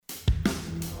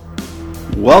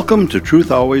Welcome to Truth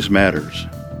Always Matters.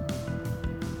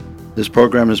 This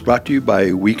program is brought to you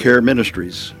by Care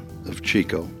Ministries of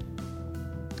Chico.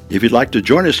 If you'd like to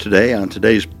join us today on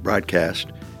today's broadcast,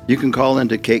 you can call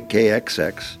into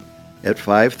KKXX at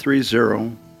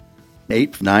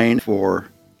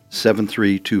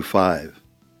 530-894-7325.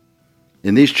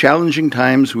 In these challenging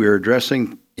times, we are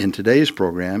addressing in today's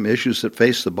program issues that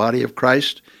face the body of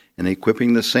Christ and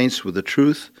equipping the saints with the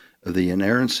truth of the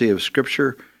inerrancy of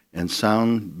Scripture and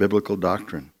sound biblical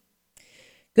doctrine.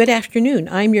 Good afternoon.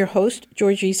 I'm your host,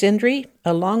 Georgie Szendrey,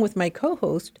 along with my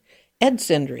co-host, Ed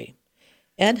Szendrey.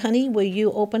 Ed, honey, will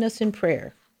you open us in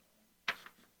prayer?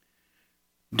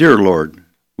 Dear Lord,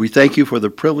 we thank you for the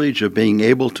privilege of being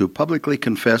able to publicly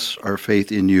confess our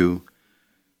faith in you,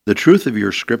 the truth of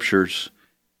your Scriptures,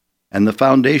 and the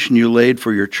foundation you laid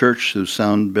for your church through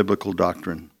sound biblical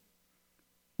doctrine.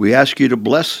 We ask you to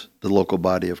bless the local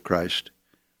body of Christ.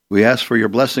 We ask for your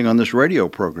blessing on this radio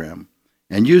program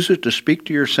and use it to speak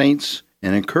to your saints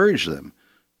and encourage them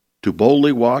to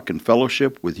boldly walk in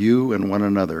fellowship with you and one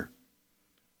another.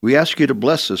 We ask you to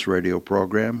bless this radio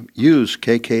program. Use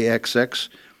KKXX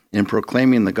in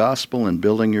proclaiming the gospel and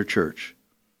building your church.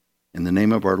 In the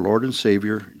name of our Lord and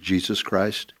Savior, Jesus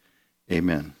Christ,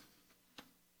 amen.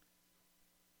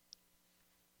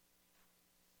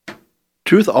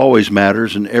 Truth always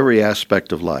matters in every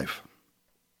aspect of life.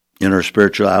 In our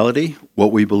spirituality,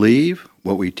 what we believe,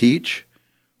 what we teach,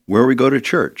 where we go to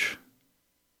church.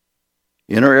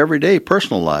 In our everyday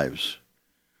personal lives,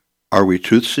 are we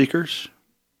truth seekers?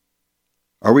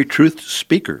 Are we truth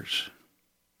speakers?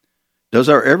 Does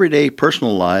our everyday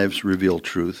personal lives reveal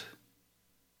truth?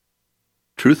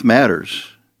 Truth matters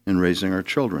in raising our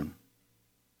children.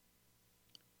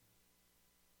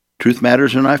 Truth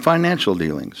matters in our financial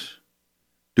dealings.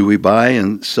 Do we buy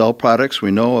and sell products we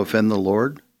know offend the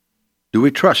Lord? Do we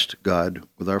trust God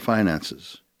with our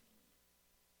finances?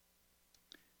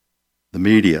 The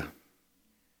media.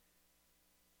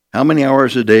 How many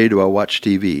hours a day do I watch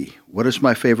TV? What is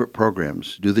my favorite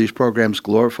programs? Do these programs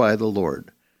glorify the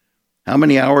Lord? How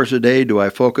many hours a day do I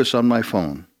focus on my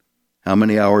phone? How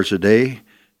many hours a day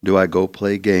do I go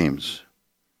play games?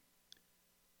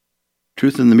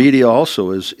 Truth in the media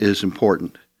also is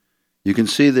important. You can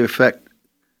see the effect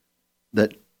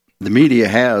that the media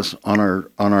has on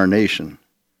our nation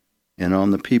and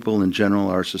on the people in general,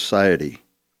 our society.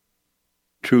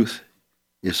 Truth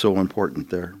is so important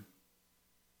there.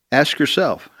 Ask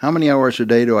yourself, how many hours a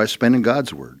day do I spend in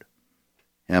God's Word?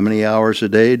 How many hours a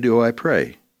day do I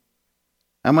pray?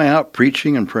 Am I out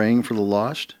preaching and praying for the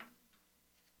lost?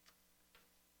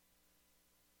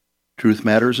 Truth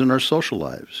matters in our social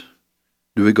lives.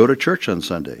 Do we go to church on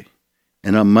Sunday?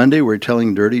 And on Monday we're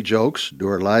telling dirty jokes? Do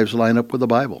our lives line up with the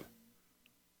Bible?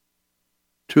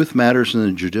 Truth matters in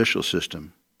the judicial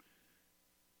system.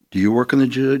 Do you work in the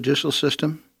judicial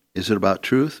system? Is it about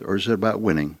truth or is it about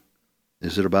winning?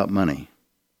 Is it about money?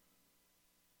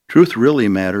 Truth really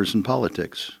matters in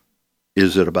politics.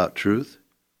 Is it about truth?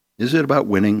 Is it about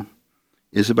winning?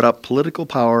 Is it about political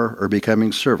power or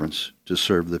becoming servants to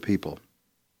serve the people?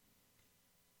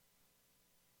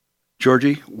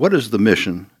 Georgie, what is the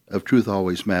mission of Truth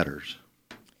Always Matters?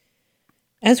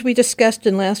 As we discussed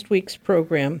in last week's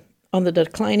program on the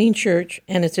declining church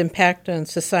and its impact on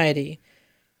society,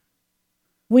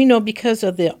 we know because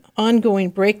of the ongoing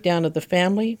breakdown of the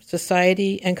family,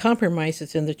 society, and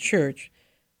compromises in the church,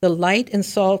 the light and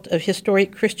salt of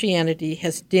historic Christianity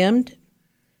has dimmed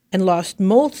and lost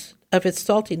most of its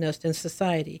saltiness in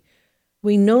society.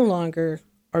 We no longer,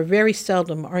 or very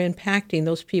seldom, are impacting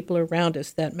those people around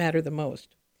us that matter the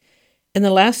most. In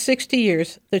the last 60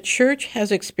 years, the church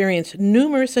has experienced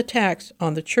numerous attacks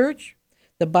on the church,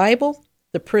 the Bible,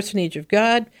 the personage of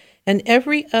God, and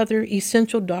every other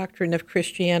essential doctrine of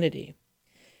Christianity.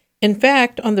 In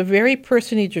fact, on the very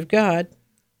personage of God,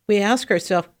 we ask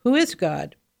ourselves, who is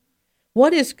God?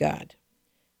 What is God?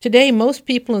 Today, most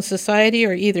people in society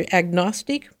are either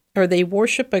agnostic or they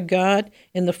worship a God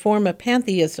in the form of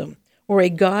pantheism or a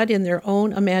God in their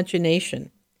own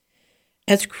imagination.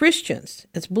 As Christians,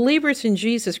 as believers in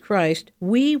Jesus Christ,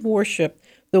 we worship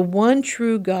the one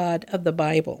true God of the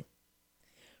Bible.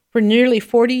 For nearly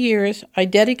 40 years, I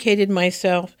dedicated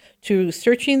myself to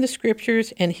searching the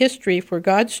Scriptures and history for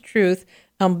God's truth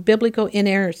on biblical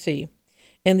inerrancy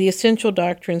and the essential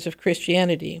doctrines of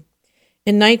Christianity.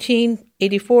 In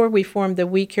 1984, we formed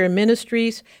the Care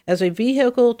Ministries as a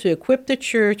vehicle to equip the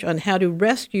church on how to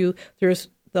rescue our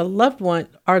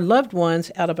loved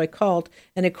ones out of a cult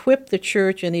and equip the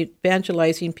church in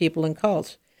evangelizing people in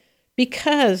cults.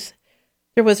 Because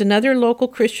there was another local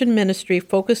Christian ministry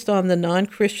focused on the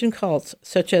non-Christian cults,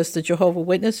 such as the Jehovah's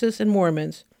Witnesses and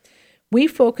Mormons, we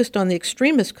focused on the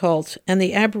extremist cults and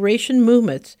the aberration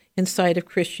movements inside of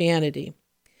Christianity.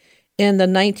 In the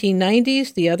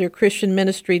 1990s, the other Christian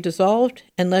ministry dissolved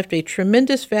and left a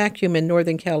tremendous vacuum in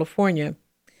Northern California.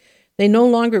 They no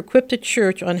longer equipped the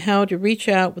church on how to reach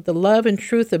out with the love and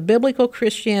truth of biblical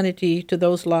Christianity to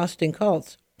those lost in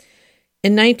cults.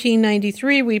 In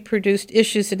 1993, we produced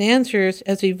Issues and Answers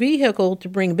as a vehicle to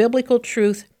bring biblical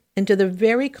truth into the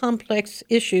very complex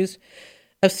issues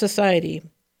of society.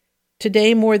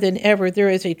 Today, more than ever, there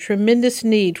is a tremendous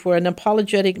need for an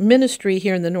apologetic ministry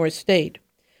here in the North State.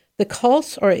 The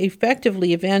cults are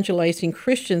effectively evangelizing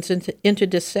Christians into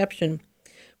deception.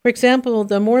 For example,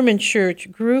 the Mormon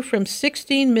Church grew from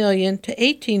 16 million to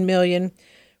 18 million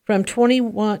from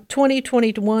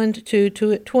 2021 to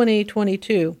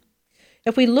 2022.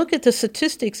 If we look at the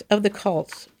statistics of the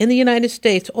cults, in the United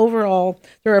States overall,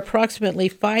 there are approximately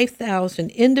 5,000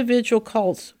 individual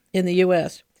cults in the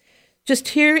U.S. Just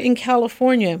here in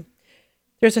California,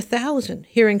 there's 1,000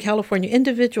 here in California,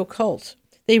 individual cults.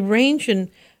 They range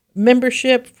in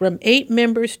membership from 8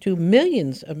 members to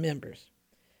millions of members.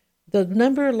 The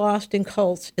number lost in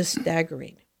cults is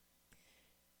staggering.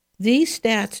 These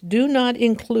stats do not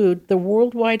include the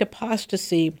worldwide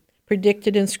apostasy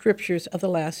predicted in scriptures of the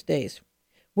last days.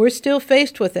 We're still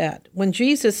faced with that when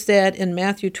Jesus said in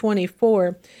Matthew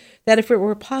 24 that if it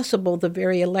were possible, the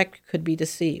very elect could be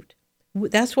deceived.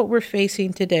 That's what we're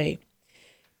facing today.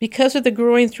 Because of the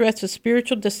growing threats of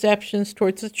spiritual deceptions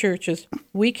towards the churches,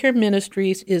 Care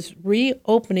Ministries is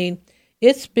reopening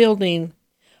its building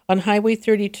on Highway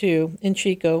 32 in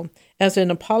Chico as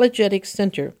an apologetic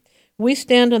center. We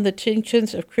stand on the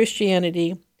teachings of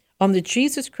Christianity, on the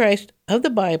Jesus Christ of the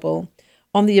Bible,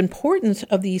 on the importance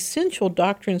of the essential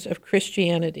doctrines of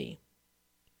Christianity.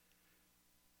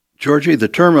 Georgie, the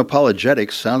term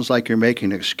apologetics sounds like you're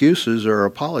making excuses or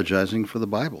apologizing for the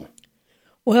Bible.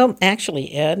 Well,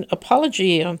 actually, Ed,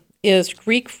 apologia is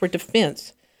Greek for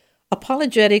defense.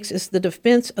 Apologetics is the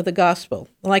defense of the gospel.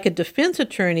 Like a defense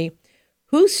attorney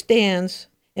who stands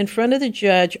in front of the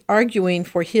judge arguing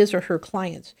for his or her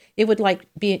clients. It would like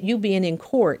you being in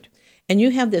court, and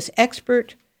you have this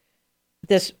expert,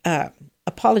 this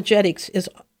apologetics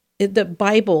the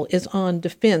Bible is on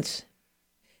defense.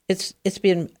 It's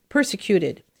been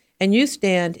persecuted, and you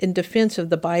stand in defense of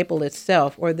the Bible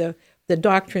itself or the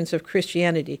doctrines of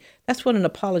Christianity. That's what an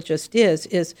apologist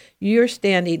is you're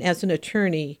standing as an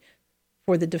attorney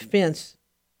for the defense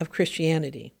of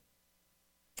Christianity.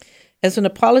 As an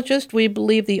apologist, we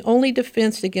believe the only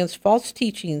defense against false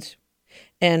teachings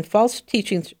and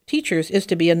teachers is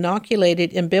to be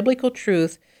inoculated in biblical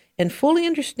truth and fully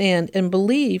understand and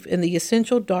believe in the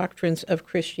essential doctrines of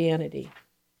Christianity.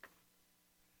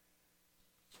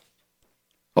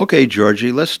 Okay,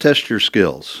 Georgie, let's test your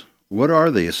skills. What are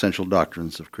the essential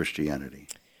doctrines of Christianity?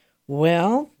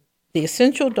 Well, the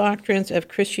essential doctrines of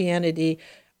Christianity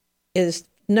is,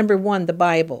 number 1, the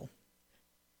Bible.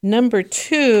 Number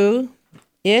 2,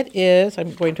 it is,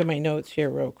 I'm going to my notes here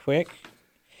real quick.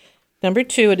 Number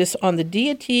 2, it is on the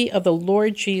deity of the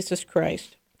Lord Jesus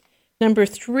Christ. Number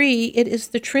 3, it is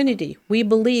the Trinity. We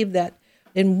believe that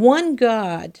in one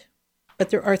God, but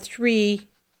there are 3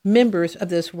 members of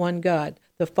this one God,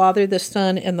 the Father, the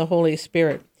Son, and the Holy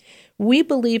Spirit. We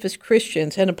believe as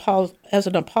Christians and as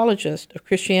an apologist of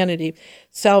Christianity,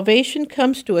 salvation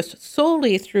comes to us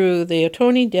solely through the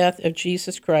atoning death of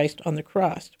Jesus Christ on the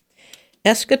cross.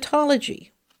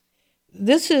 Eschatology.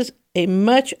 This is a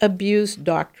much abused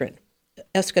doctrine,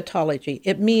 eschatology.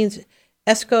 It means,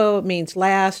 esko means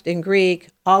last in Greek,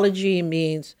 ology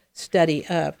means study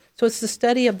of. So it's the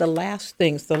study of the last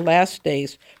things, the last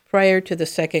days prior to the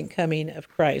second coming of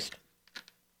Christ.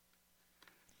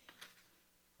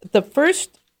 The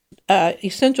first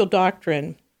essential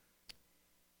doctrine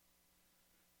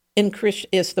in Christ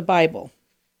is the Bible.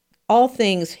 All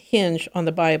things hinge on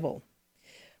the Bible.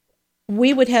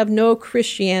 We would have no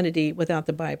Christianity without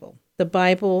the Bible. The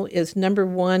Bible is number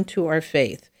 1 to our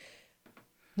faith.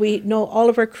 We know all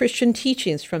of our Christian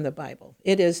teachings from the Bible.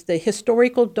 It is the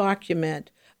historical document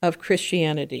of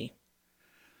Christianity.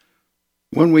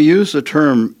 When we use the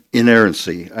term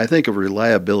inerrancy, I think of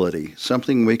reliability,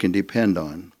 something we can depend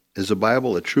on. Is the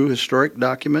Bible a true historic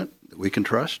document that we can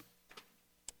trust?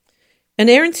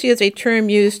 Inerrancy is a term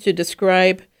used to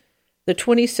describe the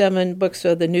 27 books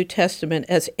of the New Testament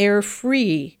as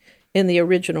error-free in the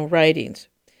original writings.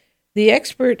 The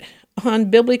expert on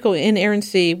biblical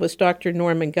inerrancy was Dr.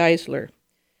 Norman Geisler.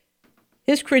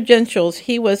 His credentials,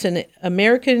 he was an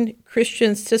American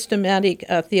Christian systematic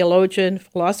theologian,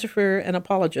 philosopher, and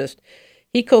apologist.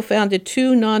 He co-founded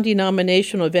 2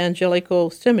 non-denominational evangelical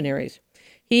seminaries.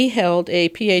 He held a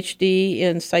Ph.D.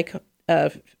 in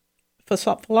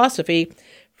philosophy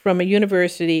from a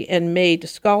university and made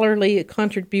scholarly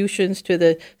contributions to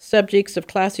the subjects of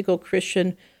classical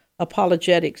Christian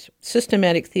apologetics,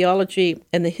 systematic theology,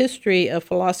 and the history of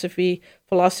philosophy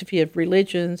of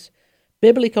religions,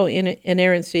 biblical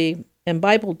inerrancy, and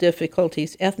Bible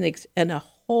difficulties, ethics, and a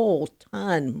whole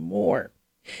ton more.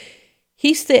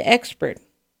 He's the expert.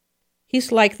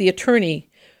 He's like the attorney,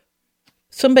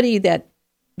 somebody that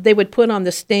they would put on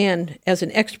the stand as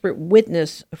an expert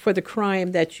witness for the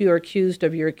crime that you are accused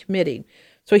of your committing.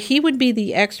 So he would be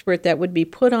the expert that would be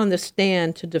put on the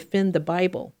stand to defend the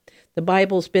Bible. The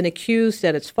Bible's been accused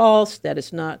that it's false, that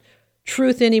it's not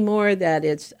truth anymore, that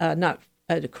it's not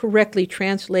correctly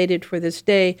translated for this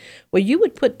day. Well, you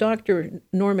would put Dr.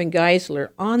 Norman Geisler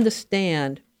on the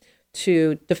stand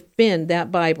to defend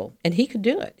that Bible, and he could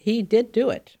do it. He did do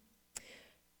it.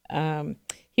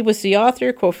 He was the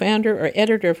author, co-founder, or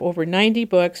editor of over 90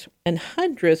 books and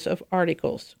hundreds of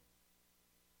articles.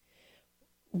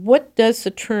 What does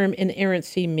the term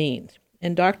inerrancy mean?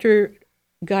 And Dr.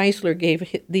 Geisler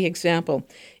gave the example.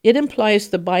 It implies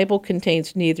the Bible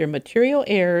contains neither material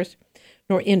errors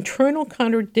nor internal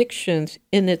contradictions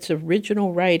in its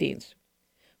original writings.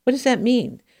 What does that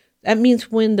mean? That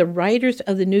means when the writers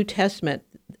of the New Testament,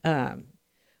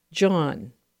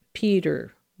 John,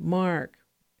 Peter, Mark,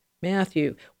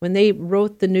 Matthew, when they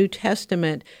wrote the New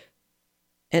Testament,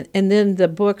 and then the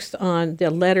books on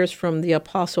the letters from the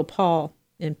Apostle Paul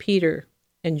and Peter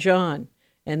and John,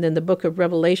 and then the book of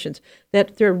Revelations,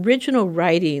 that their original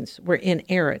writings were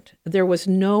inerrant. There was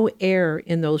no error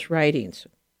in those writings.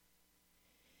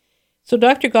 So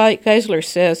Dr. Geisler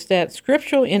says that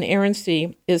scriptural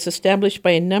inerrancy is established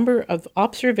by a number of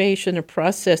observation and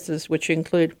processes which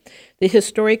include the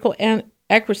historical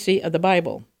accuracy of the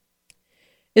Bible.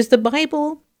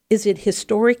 Is it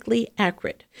historically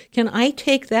accurate? Can I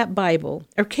take that Bible,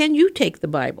 or can you take the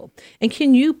Bible, and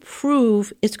can you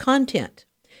prove its content?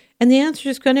 And the answer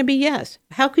is going to be yes.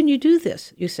 How can you do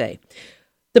this, you say?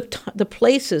 The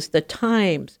places, the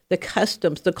times, the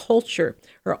customs, the culture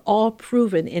are all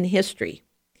proven in history.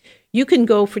 You can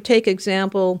go take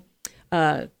example,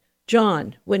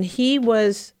 John, when he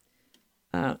was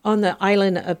on the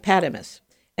island of Patmos,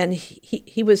 and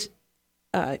he was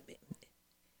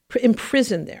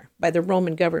imprisoned there by the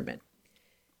Roman government,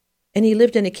 and he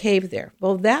lived in a cave there.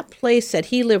 Well, that place that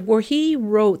he lived, where he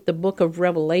wrote the book of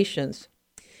Revelations,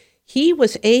 he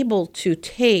was able to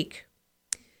take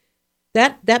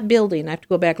that building. I have to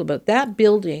go back a little bit. That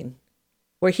building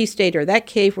where he stayed, or that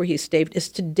cave where he stayed, is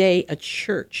today a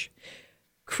church.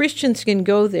 Christians can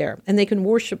go there, and they can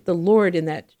worship the Lord in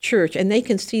that church, and they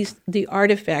can see the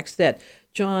artifacts that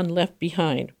John left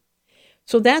behind.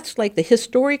 So that's like the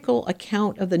historical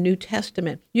account of the New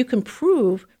Testament. You can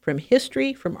prove from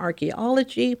history, from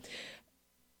archaeology.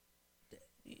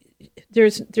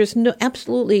 There's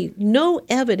absolutely no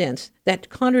evidence that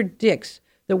contradicts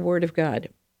the Word of God.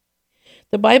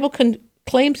 The Bible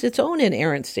claims its own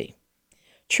inerrancy.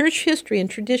 Church history and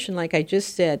tradition, like I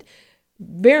just said,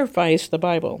 verifies the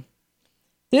Bible.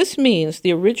 This means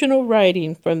the original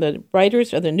writing from the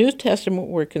writers of the New Testament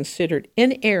were considered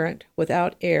inerrant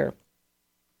without error.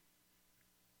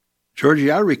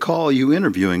 Georgie, I recall you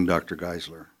interviewing Dr.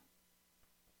 Geisler.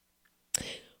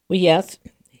 Well, yes,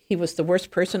 he was the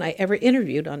worst person I ever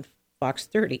interviewed on Fox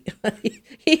 30.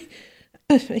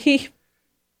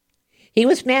 He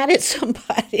was mad at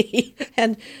somebody,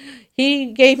 and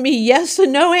he gave me yes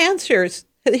and no answers.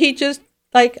 He just,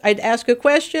 I'd ask a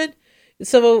question.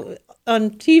 So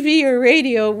on TV or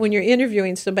radio, when you're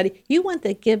interviewing somebody, you want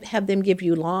to have them give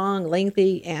you long,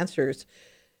 lengthy answers.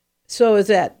 So is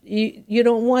that you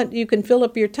don't want, you can fill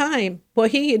up your time. Well,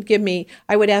 he'd give me,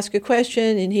 I would ask a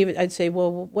question, and I'd say,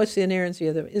 well, what's the inerrancy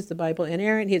of is the Bible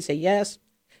inerrant? He'd say yes,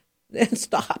 and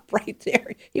stop right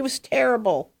there. He was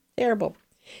terrible, terrible.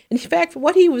 In fact,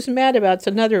 what he was mad about is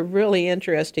another really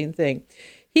interesting thing.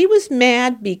 He was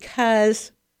mad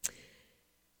because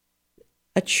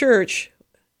a church,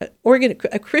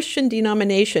 a Christian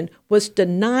denomination, was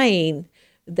denying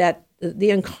that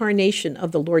the incarnation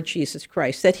of the Lord Jesus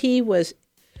Christ, that he was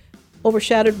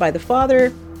overshadowed by the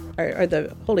Father or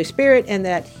the Holy Spirit, and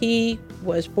that he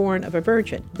was born of a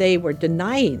virgin. They were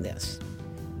denying this.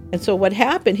 And so what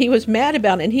happened, he was mad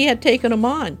about it, and he had taken them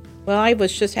on. Well, I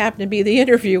was just happened to be the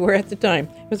interviewer at the time.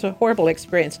 It was a horrible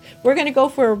experience. We're going to go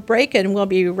for a break, and we'll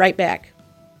be right back.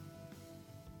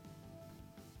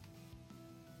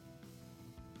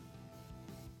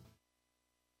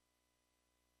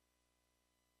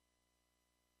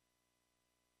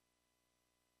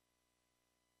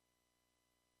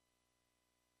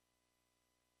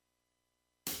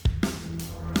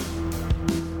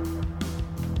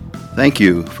 Thank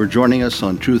you for joining us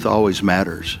on Truth Always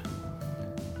Matters.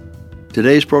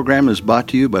 Today's program is brought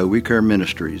to you by Care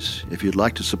Ministries. If you'd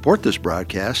like to support this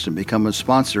broadcast and become a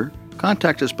sponsor,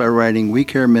 contact us by writing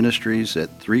Care Ministries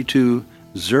at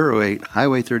 3208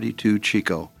 Highway 32,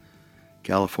 Chico,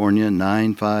 California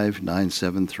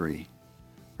 95973.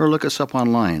 Or look us up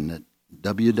online at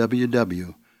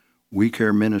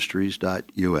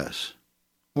www.wecareministries.us.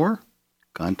 Or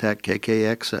contact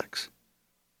KKXX.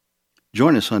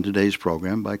 Join us on today's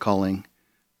program by calling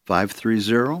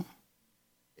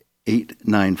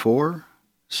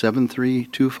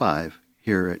 530-894-7325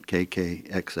 here at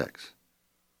KKXX.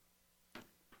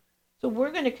 So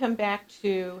we're going to come back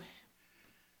to,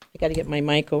 I got to get my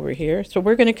mic over here. So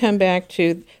we're going to come back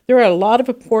to, there are a lot of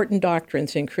important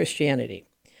doctrines in Christianity.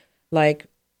 Like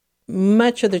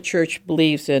much of the church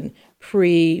believes in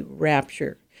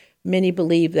pre-rapture. Many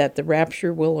believe that the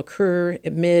rapture will occur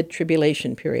in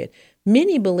mid-tribulation period.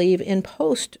 Many believe in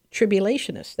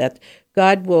post-tribulationists, that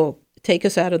God will take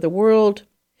us out of the world.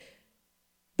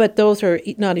 But those are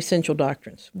not essential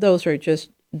doctrines. Those are just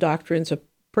doctrines of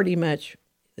pretty much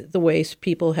the ways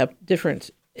people have different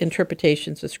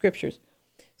interpretations of scriptures.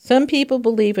 Some people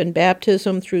believe in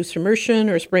baptism through submersion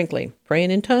or sprinkling, praying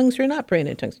in tongues or not praying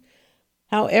in tongues.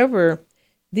 However,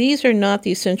 these are not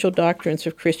the essential doctrines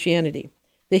of Christianity.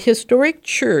 The historic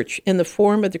church, in the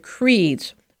form of the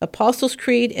creeds, Apostles'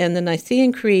 Creed and the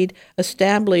Nicene Creed,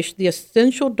 established the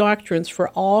essential doctrines for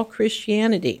all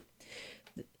Christianity.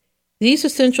 These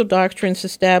essential doctrines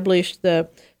established the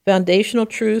foundational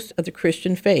truths of the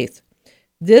Christian faith.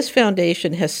 This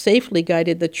foundation has safely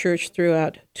guided the church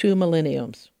throughout 2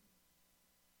 millenniums.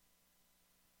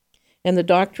 And the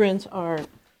doctrines are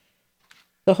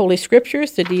the Holy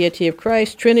Scriptures, the deity of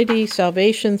Christ, Trinity,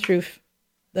 salvation through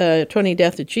the atoning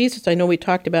death of Jesus. I know we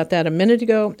talked about that a minute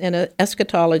ago, and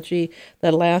eschatology,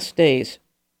 the last days.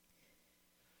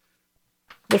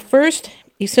 The first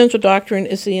essential doctrine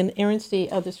is the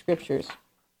inerrancy of the Scriptures.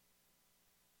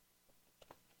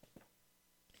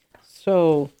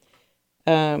 So,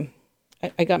 I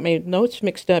got my notes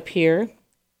mixed up here.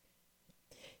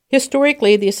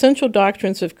 Historically, the essential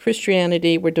doctrines of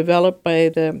Christianity were developed by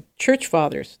the Church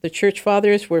Fathers. The Church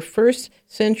Fathers were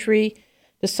first-century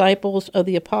disciples of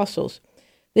the apostles.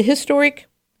 The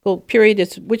historical period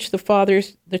is which the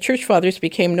Church Fathers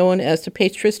became known as the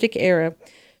patristic era,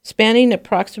 spanning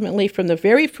approximately from the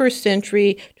very first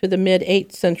century to the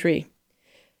mid-8th century.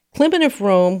 Clement of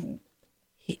Rome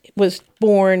was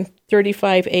born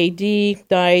 35 A.D.,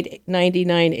 died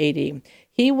 99 A.D.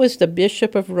 He was the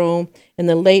Bishop of Rome in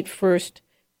the late 1st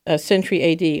century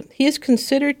A.D. He is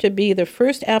considered to be the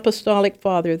first apostolic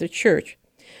father of the church,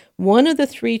 one of the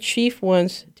 3 chief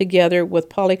ones, together with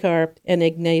Polycarp and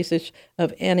Ignatius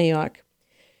of Antioch.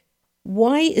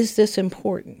 Why is this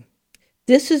important?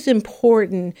 This is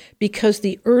important because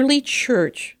the early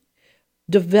church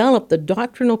developed the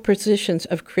doctrinal positions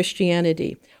of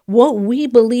Christianity. What we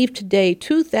believe today,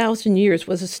 2,000 years,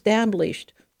 was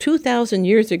established 2,000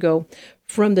 years ago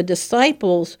from the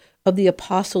disciples of the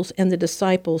apostles and the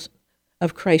disciples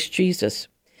of Christ Jesus.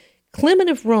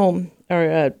 Clement of Rome,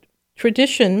 or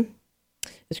tradition,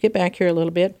 let's get back here a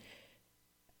little bit.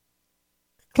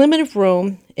 Clement of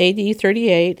Rome, AD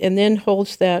 38, and then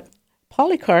holds that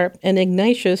Polycarp and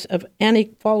Ignatius of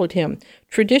Antioch followed him.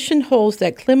 Tradition holds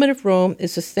that Clement of Rome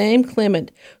is the same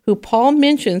Clement who Paul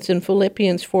mentions in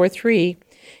Philippians 4:3,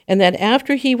 and that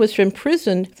after he was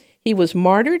imprisoned, he was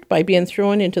martyred by being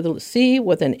thrown into the sea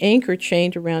with an anchor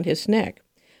chained around his neck.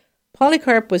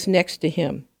 Polycarp was next to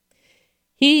him.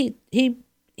 He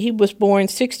was born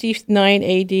 69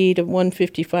 A.D. to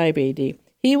 155 A.D.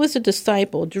 He was a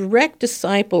disciple, direct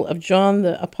disciple of John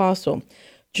the Apostle.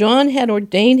 John had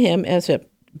ordained him as a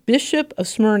bishop of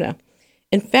Smyrna.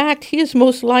 In fact, he is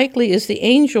most likely is the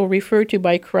angel referred to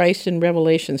by Christ in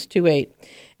Revelations 2:8.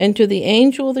 And to the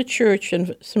angel of the church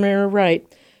in Smyrna write,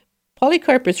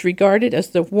 Polycarp is regarded as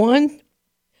the one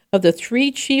of the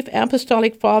 3 chief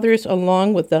apostolic fathers,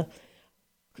 along with the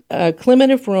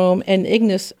Clement of Rome and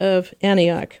Ignatius of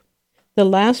Antioch. The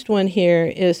last one here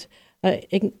is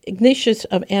Ignatius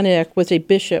of Antioch was a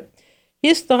bishop. He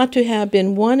is thought to have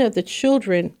been one of the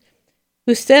children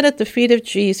who sat at the feet of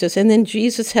Jesus, and then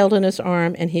Jesus held in his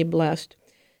arm and he blessed.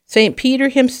 St. Peter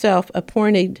himself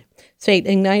appointed St.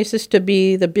 Ignatius to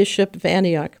be the bishop of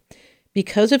Antioch.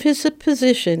 Because of his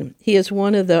position, he is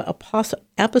one of the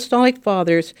apostolic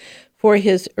fathers for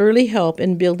his early help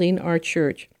in building our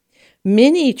church.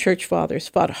 Many church fathers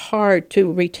fought hard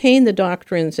to retain the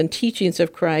doctrines and teachings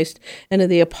of Christ and of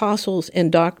the apostles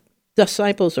and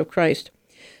disciples of Christ.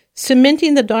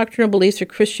 Cementing the doctrinal beliefs of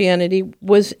Christianity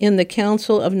was in the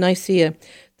Council of Nicaea.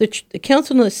 The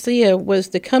Council of Nicaea was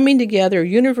the coming together of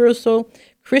universal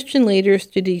Christian leaders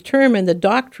to determine the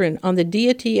doctrine on the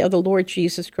deity of the Lord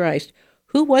Jesus Christ.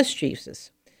 Who was Jesus?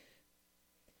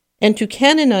 And to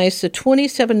canonize the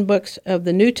 27 books of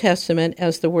the New Testament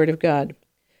as the Word of God.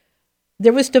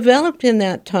 There was developed in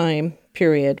that time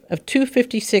period of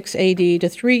 256 AD to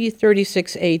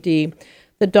 336 AD,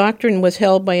 the doctrine was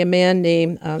held by a man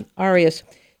named Arius.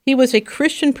 He was a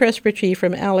Christian presbyter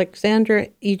from Alexandria,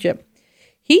 Egypt.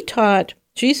 He taught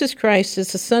Jesus Christ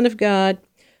is the Son of God,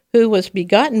 who was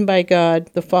begotten by God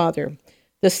the Father.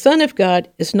 The Son of God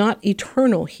is not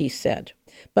eternal, he said,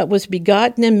 but was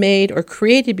begotten and made or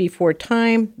created before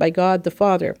time by God the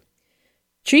Father.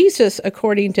 Jesus,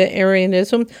 according to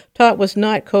Arianism, taught was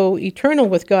not co-eternal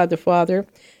with God the Father,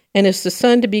 and is the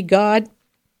Son to be God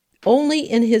only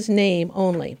in his name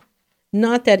only,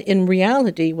 not that in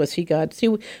reality was he God.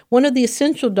 See, one of the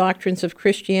essential doctrines of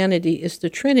Christianity is the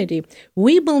Trinity.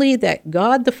 We believe that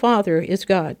God the Father is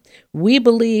God. We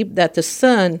believe that the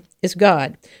Son is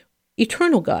God,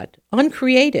 eternal God,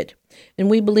 uncreated, and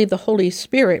we believe the Holy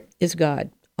Spirit is God,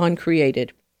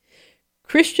 uncreated.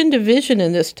 Christian division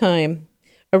in this time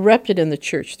erupted in the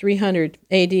church, 300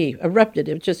 AD,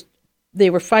 erupted. They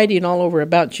were fighting all over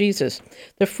about Jesus.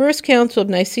 The first council of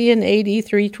Nicaea in AD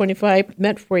 325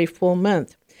 met for a full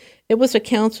month. It was a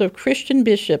council of Christian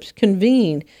bishops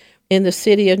convened in the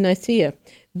city of Nicaea.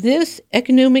 This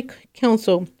ecumenical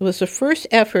council was the first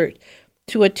effort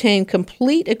to attain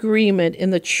complete agreement in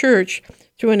the church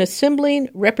through an assembly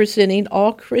representing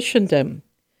all Christendom.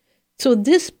 So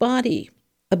this body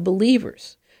of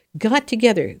believers got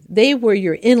together. They were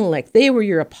your intellect. They were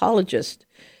your apologists.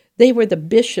 They were the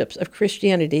bishops of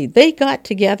Christianity. They got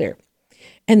together,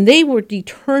 and they were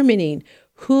determining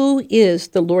who is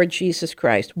the Lord Jesus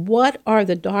Christ. What are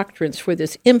the doctrines for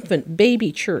this infant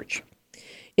baby church?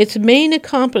 Its main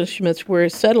accomplishments were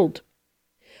settled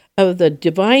of the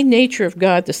divine nature of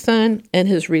God the Son and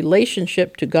his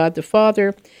relationship to God the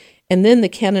Father, and then the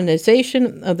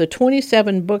canonization of the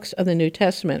 27 books of the New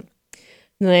Testament.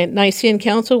 The Nicene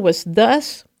Council was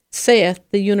thus saith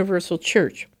the universal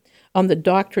church on the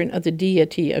doctrine of the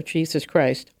deity of Jesus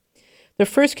Christ. The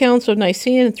First Council of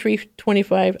Nicaea in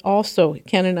 325 also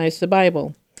canonized the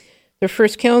Bible. The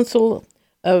First Council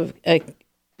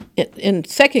in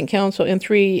Second Council in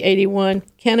 381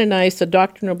 canonized the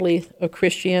doctrinal belief of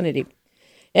Christianity.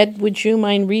 Ed, would you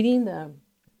mind reading the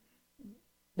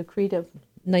Creed of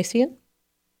Nicaea?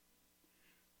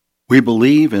 We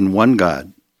believe in one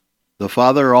God, the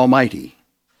Father Almighty,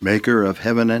 maker of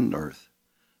heaven and earth,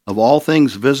 of all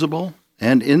things visible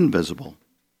and invisible,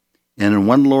 and in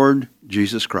one Lord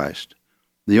Jesus Christ,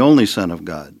 the only Son of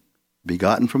God,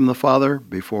 begotten from the Father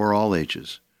before all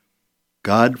ages,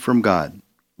 God from God,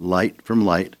 light from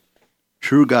light,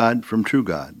 true God from true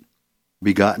God,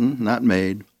 begotten, not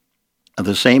made, of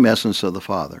the same essence of the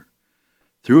Father.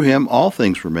 Through him all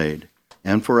things were made,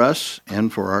 and for us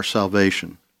and for our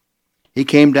salvation. He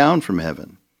came down from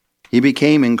heaven. He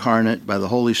became incarnate by the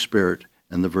Holy Spirit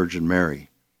and the Virgin Mary.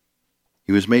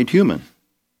 He was made human.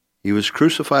 He was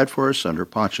crucified for us under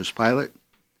Pontius Pilate.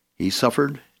 He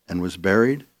suffered and was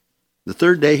buried. The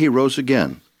third day he rose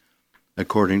again,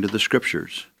 according to the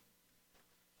Scriptures.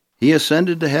 He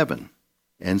ascended to heaven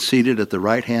and seated at the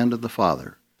right hand of the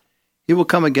Father. He will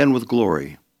come again with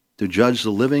glory to judge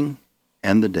the living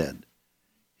and the dead.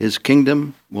 His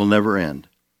kingdom will never end,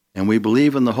 and we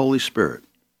believe in the Holy Spirit,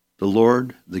 the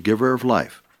Lord, the giver of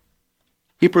life.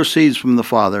 He proceeds from the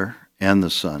Father and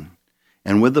the Son,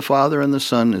 and with the Father and the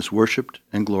Son is worshipped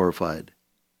and glorified.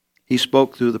 He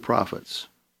spoke through the prophets.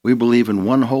 We believe in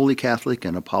one holy Catholic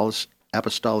and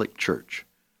apostolic church.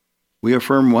 We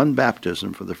affirm one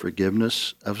baptism for the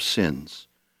forgiveness of sins.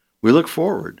 We look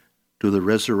forward to the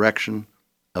resurrection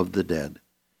of the dead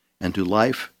and to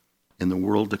life in the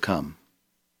world to come.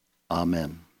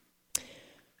 Amen.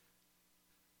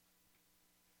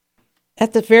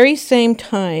 At the very same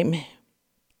time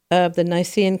of the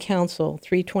Nicene Council,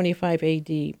 325 AD,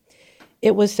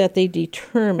 it was that they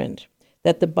determined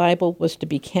that the Bible was to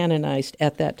be canonized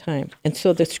at that time. And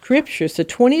so the Scriptures, the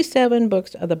 27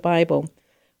 books of the Bible,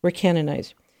 were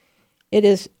canonized. It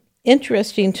is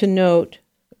interesting to note,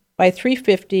 by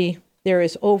 350, there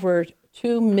is over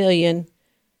 2 million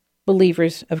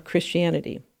believers of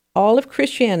Christianity. All of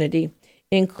Christianity,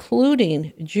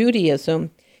 including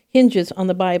Judaism, hinges on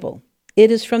the Bible.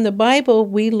 It is from the Bible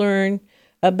we learn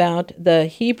about the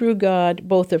Hebrew God,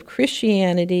 both of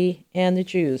Christianity and the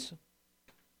Jews.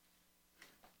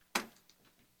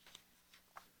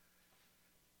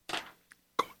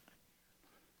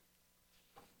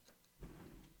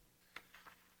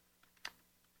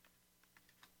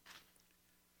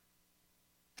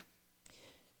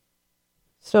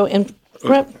 So,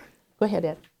 go ahead,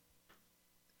 Ed.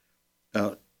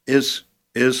 Is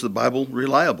the Bible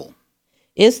reliable?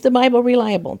 Is the Bible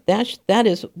reliable? That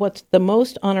is what's the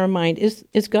most on our mind.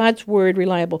 Is God's Word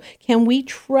reliable? Can we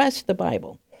trust the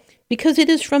Bible? Because it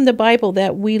is from the Bible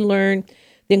that we learn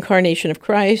the incarnation of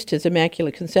Christ, his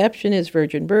Immaculate Conception, his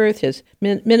virgin birth, his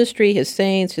ministry, his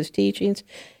sayings, his teachings,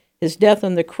 his death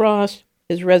on the cross,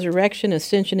 his resurrection,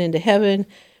 ascension into heaven,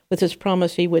 with his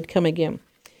promise he would come again.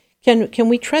 Can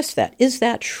we trust that? Is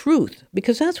that truth?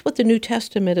 Because that's what the New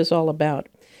Testament is all about.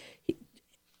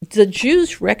 The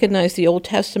Jews recognize the Old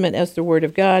Testament as the Word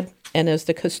of God, and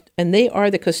they are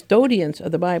the custodians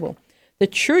of the Bible. The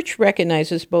Church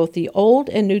recognizes both the Old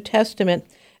and New Testament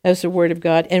as the Word of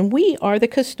God, and we are the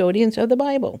custodians of the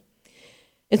Bible.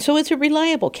 And so is it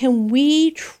reliable? Can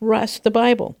we trust the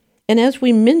Bible? And as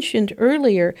we mentioned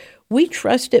earlier, we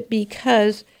trust it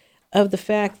because of the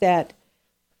fact that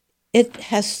it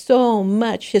has so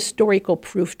much historical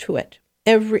proof to it.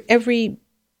 Every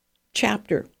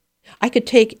chapter. I could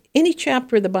take any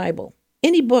chapter of the Bible,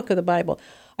 any book of the Bible.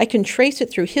 I can trace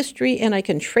it through history and I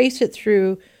can trace it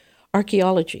through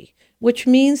archaeology, which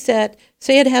means that,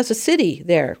 say it has a city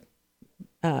there,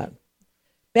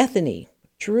 Bethany,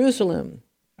 Jerusalem,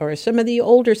 or some of the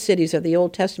older cities of the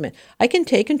Old Testament. I can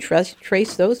take and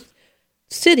trace those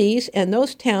cities and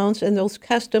those towns and those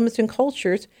customs and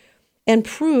cultures and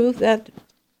prove that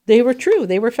they were true,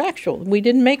 they were factual. We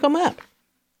didn't make them up.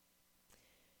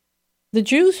 The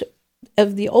Jews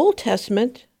of the Old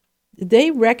Testament, they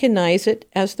recognize it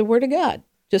as the Word of God,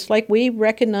 just like we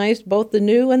recognize both the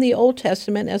New and the Old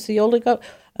Testament as the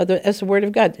Word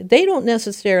of God. They don't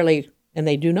necessarily, and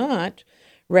they do not,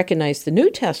 recognize the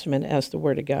New Testament as the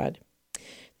Word of God.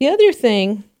 The other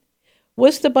thing,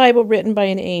 was the Bible written by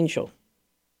an angel?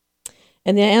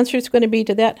 And the answer is going to be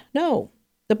to that, no.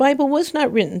 The Bible was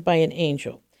not written by an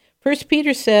angel. 2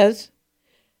 Peter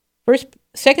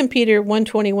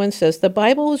 1:21 says, the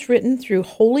Bible was written through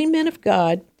holy men of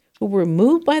God who were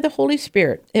moved by the Holy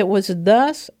Spirit. It was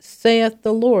thus saith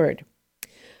the Lord.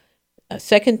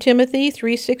 2 Timothy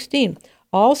 3:16,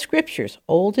 all scriptures,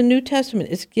 Old and New Testament,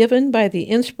 is given by the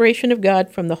inspiration of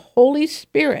God from the Holy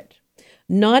Spirit,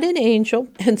 not an angel,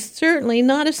 and certainly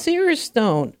not a seer's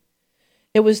stone.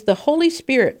 It was the Holy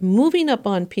Spirit moving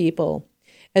upon people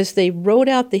as they wrote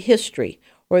out the history,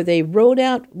 or they wrote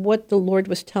out what the Lord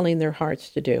was telling their hearts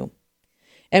to do.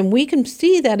 And we can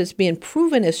see that as being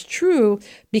proven as true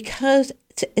because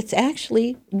it's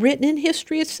actually written in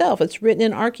history itself. It's written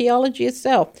in archaeology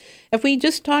itself. If we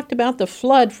just talked about the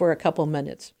flood for a couple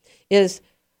minutes, there's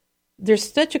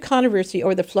such a controversy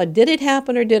over the flood. Did it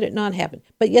happen or did it not happen?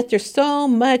 But yet there's so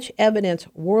much evidence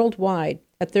worldwide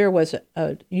that there was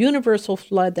a universal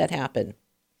flood that happened.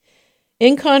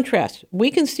 In contrast,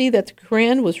 we can see that the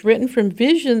Quran was written from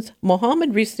visions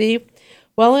Muhammad received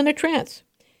while in a trance.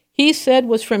 He said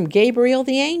was from Gabriel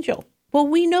the angel. Well,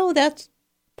 we know that's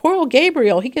poor old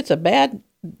Gabriel. He gets a bad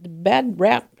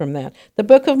rap from that. The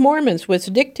Book of Mormon was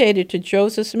dictated to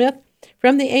Joseph Smith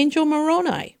from the angel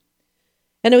Moroni.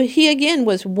 And he again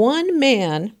was one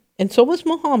man, and so was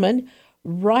Muhammad,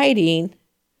 writing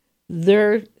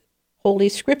their holy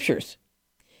scriptures.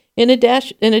 In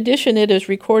addition, it is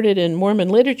recorded in Mormon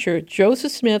literature,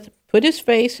 Joseph Smith put his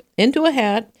face into a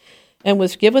hat and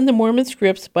was given the Mormon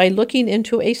scripts by looking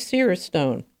into a seer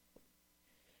stone.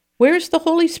 Where's the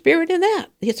Holy Spirit in that?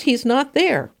 He's not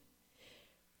there.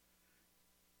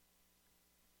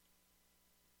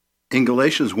 In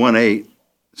Galatians 1:8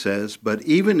 says, but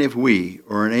even if we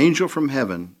or an angel from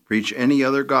heaven preach any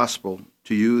other gospel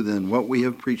to you than what we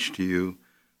have preached to you,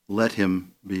 let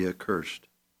him be accursed.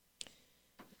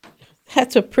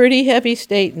 That's a pretty heavy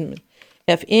statement.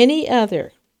 If any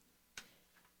other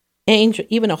angel,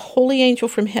 even a holy angel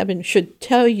from heaven, should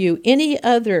tell you any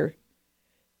other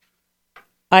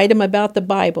item about the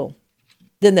Bible,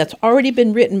 then that's already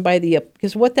been written by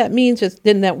because what that means is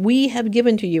then that we have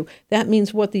given to you. That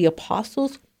means what the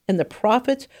apostles and the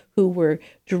prophets, who were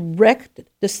direct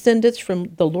descendants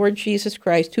from the Lord Jesus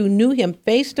Christ, who knew him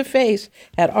face to face,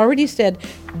 had already said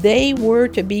they were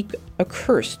to be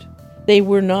accursed. They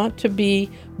were not to be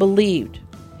believed.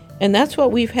 And that's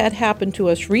what we've had happen to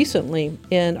us recently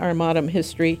in our modern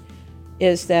history,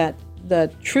 is that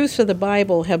the truths of the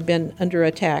Bible have been under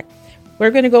attack. We're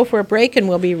going to go for a break and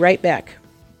we'll be right back.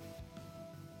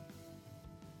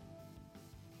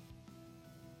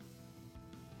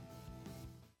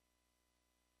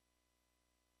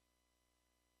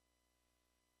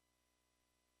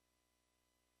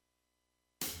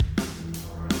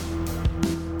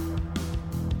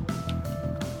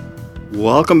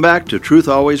 Welcome back to Truth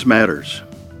Always Matters.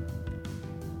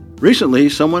 Recently,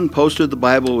 someone posted the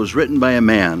Bible was written by a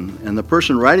man, and the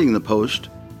person writing the post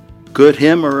could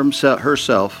him or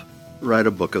herself write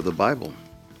a book of the Bible.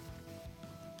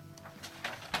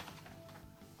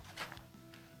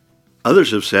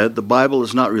 Others have said the Bible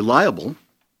is not reliable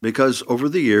because over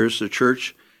the years the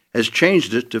church has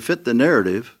changed it to fit the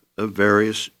narrative of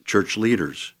various church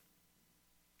leaders.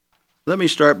 Let me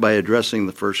start by addressing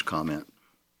the first comment.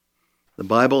 The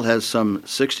Bible has some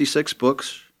 66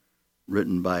 books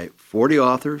written by 40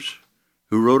 authors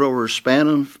who wrote over a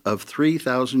span of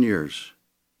 3,000 years.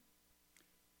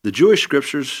 The Jewish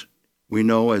scriptures we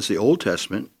know as the Old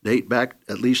Testament date back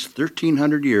at least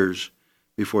 1,300 years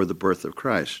before the birth of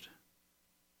Christ.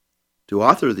 To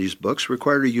author these books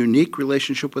required a unique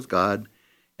relationship with God,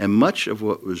 and much of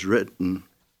what was written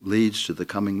leads to the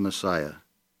coming Messiah.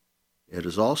 It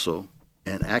is also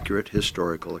an accurate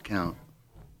historical account.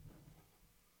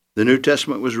 The New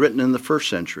Testament was written in the 1st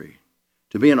century.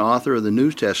 To be an author of the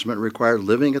New Testament required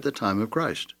living at the time of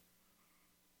Christ,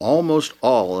 almost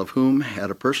all of whom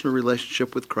had a personal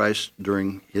relationship with Christ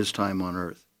during his time on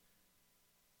earth.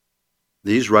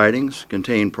 These writings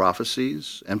contain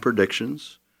prophecies and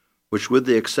predictions, which, with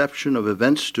the exception of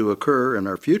events to occur in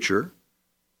our future,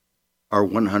 are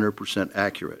 100%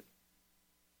 accurate.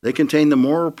 They contain the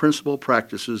moral principle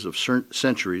practices of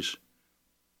centuries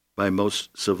by most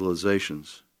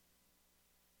civilizations.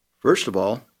 First of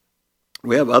all,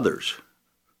 we have others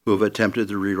who have attempted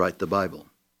to rewrite the Bible.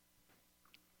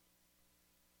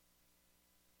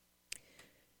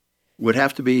 Would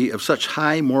have to be of such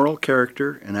high moral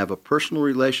character and have a personal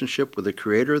relationship with the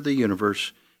creator of the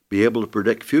universe, be able to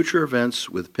predict future events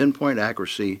with pinpoint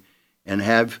accuracy, and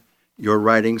have your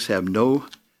writings have no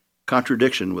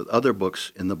contradiction with other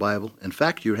books in the Bible. In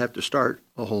fact, you'd have to start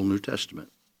a whole New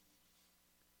Testament.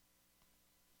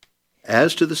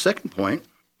 As to the second point,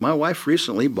 my wife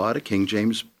recently bought a King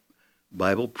James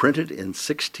Bible printed in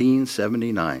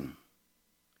 1679.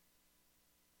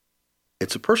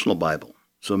 It's a personal Bible,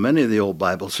 so many of the old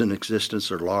Bibles in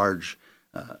existence are large.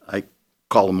 I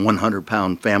call them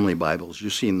 100-pound family Bibles.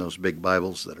 You've seen those big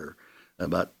Bibles that are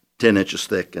about 10 inches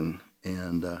thick,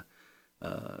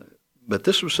 but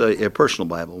this was a personal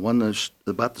Bible, one that's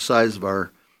about the size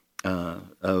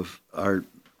of our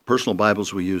personal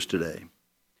Bibles we use today.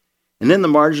 And in the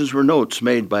margins were notes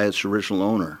made by its original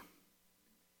owner.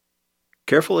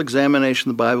 Careful examination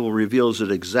of the Bible reveals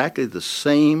it exactly the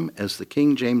same as the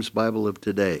King James Bible of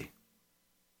today.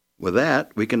 With that,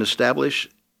 we can establish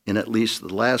in at least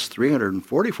the last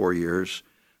 344 years,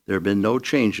 there have been no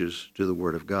changes to the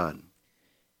Word of God.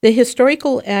 The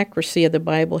historical accuracy of the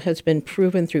Bible has been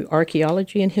proven through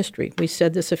archaeology and history. We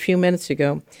said this a few minutes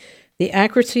ago. The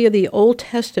accuracy of the Old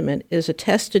Testament is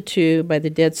attested to by the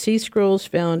Dead Sea Scrolls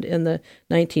found in the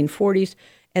 1940s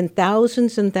and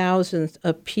thousands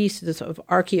of pieces of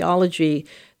archaeology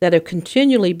that have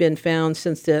continually been found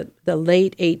since the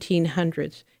late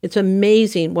 1800s. It's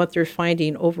amazing what they're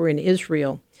finding over in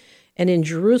Israel and in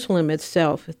Jerusalem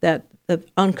itself, that of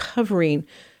uncovering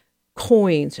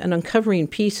coins and uncovering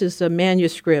pieces of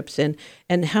manuscripts and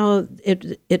how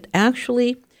it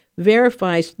actually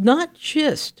verifies not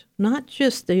just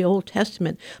the Old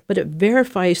Testament, but it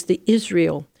verifies the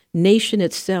Israel nation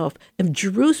itself and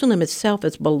Jerusalem itself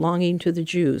as belonging to the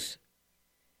Jews.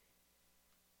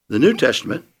 The New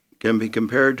Testament can be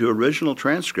compared to original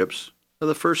transcripts of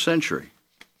the 1st century.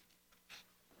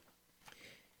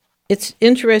 It's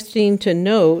interesting to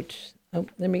note.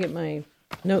 Let me get my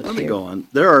notes here. Let me go on.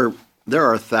 There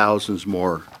are thousands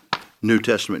more New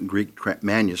Testament Greek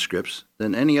manuscripts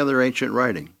than any other ancient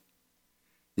writing.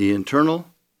 The internal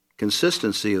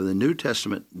consistency of the New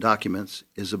Testament documents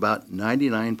is about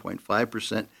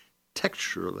 99.5%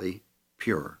 textually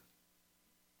pure.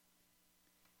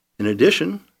 In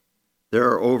addition, there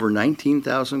are over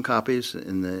 19,000 copies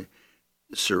in the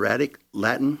Syriac,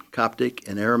 Latin, Coptic,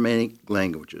 and Aramaic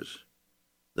languages.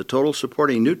 The total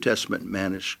supporting New Testament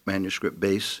manuscript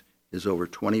base is over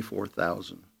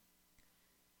 24,000.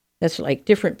 That's like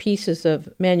different pieces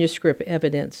of manuscript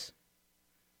evidence.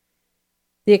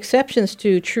 The exceptions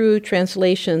to true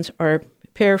translations are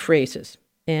paraphrases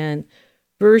and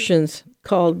versions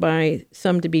called by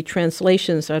some to be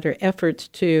translations that are efforts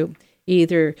to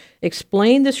either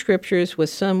explain the scriptures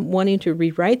with some wanting to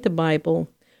rewrite the Bible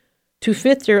to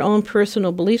fit their own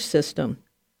personal belief system.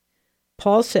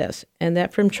 Paul says, and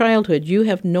that from childhood you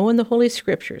have known the Holy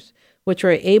Scriptures, which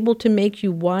are able to make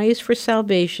you wise for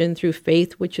salvation through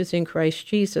faith which is in Christ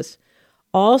Jesus.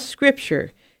 All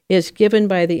Scripture is given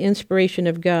by the inspiration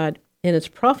of God, and is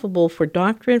profitable for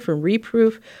doctrine, for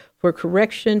reproof, for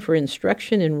correction, for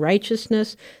instruction in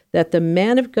righteousness, that the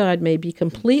man of God may be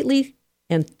completely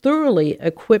and thoroughly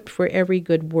equipped for every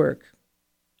good work.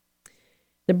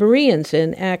 The Bereans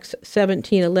in Acts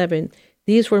 17:11,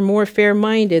 these were more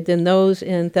fair-minded than those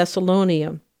in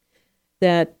Thessalonica,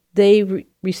 that they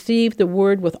received the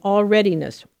word with all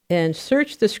readiness and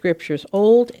searched the Scriptures,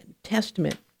 Old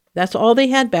Testament. That's all they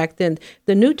had back then.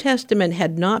 The New Testament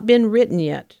had not been written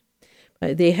yet.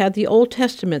 They had the Old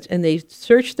Testament, and they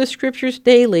searched the Scriptures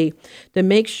daily to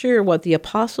make sure what the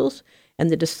apostles and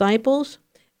the disciples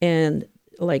and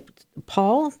like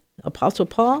Apostle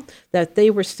Paul, that they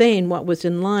were saying what was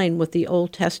in line with the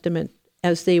Old Testament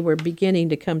as they were beginning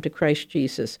to come to Christ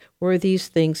Jesus. Were these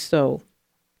things so?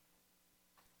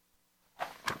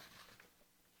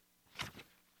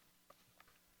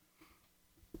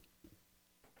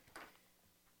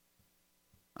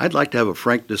 I'd like to have a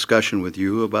frank discussion with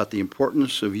you about the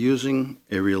importance of using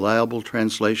a reliable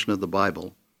translation of the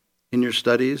Bible in your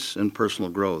studies and personal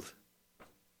growth.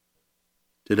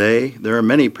 Today, there are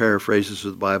many paraphrases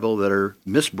of the Bible that are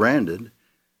misbranded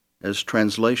as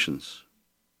translations.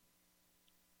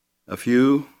 A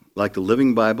few, like the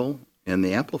Living Bible and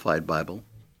the Amplified Bible,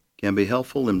 can be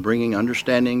helpful in bringing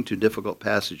understanding to difficult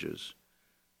passages,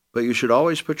 but you should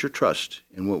always put your trust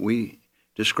in what we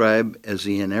describe as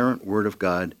the inerrant Word of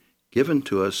God given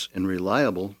to us in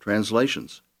reliable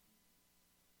translations.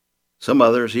 Some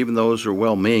others, even those who are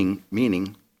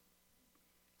well-meaning,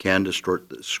 can distort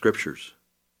the Scriptures.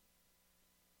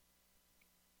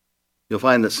 You'll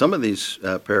find that some of these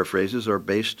paraphrases are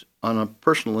based on a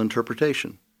personal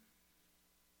interpretation.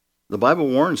 The Bible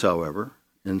warns, however,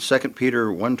 in 2 Peter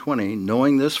 1:20,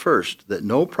 knowing this first, that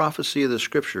no prophecy of the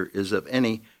Scripture is of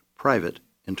any private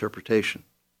interpretation.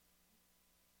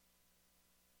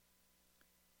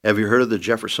 Have you heard of the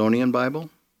Jeffersonian Bible?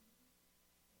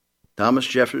 Thomas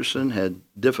Jefferson had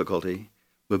difficulty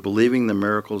with believing the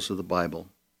miracles of the Bible.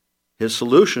 His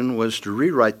solution was to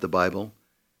rewrite the Bible,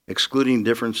 excluding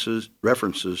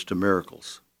references to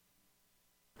miracles.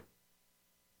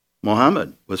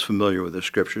 Muhammad was familiar with the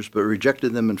Scriptures, but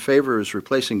rejected them in favor of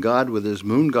replacing God with his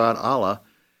moon god Allah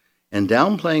and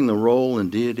downplaying the role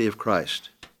and deity of Christ.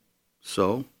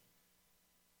 So,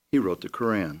 he wrote the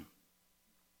Quran.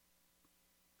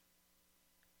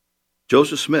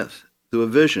 Joseph Smith, through a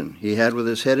vision he had with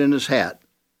his head in his hat,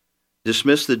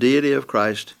 dismissed the deity of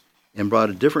Christ and brought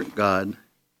a different God,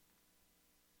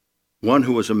 one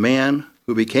who was a man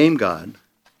who became God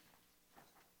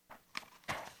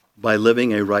by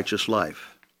living a righteous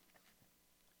life.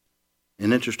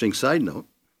 An interesting side note,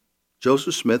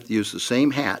 Joseph Smith used the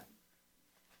same hat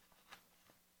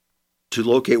to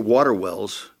locate water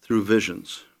wells through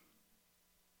visions.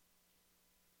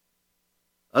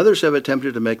 Others have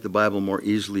attempted to make the Bible more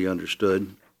easily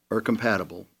understood or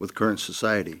compatible with current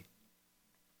society,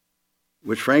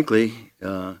 which frankly,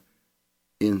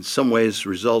 in some ways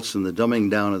results in the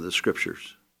dumbing down of the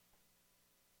Scriptures.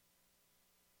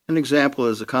 An example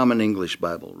is the Common English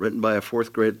Bible, written by a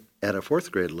fourth grade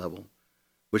level,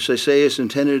 which they say is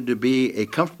intended to be a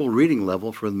comfortable reading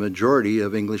level for the majority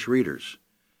of English readers,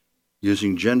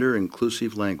 using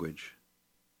gender-inclusive language.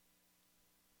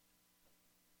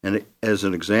 And as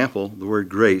an example, the word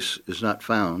grace is not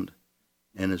found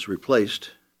and is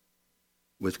replaced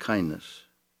with kindness.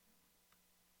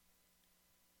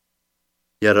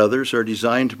 Yet others are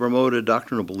designed to promote a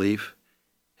doctrinal belief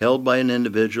held by an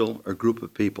individual or group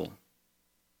of people.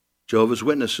 Jehovah's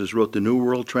Witnesses wrote the New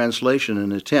World Translation in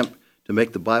an attempt to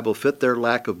make the Bible fit their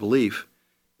lack of belief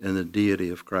in the deity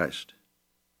of Christ.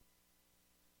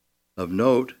 Of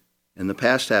note, in the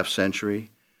past half century,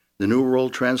 the New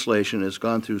World Translation has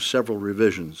gone through several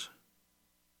revisions.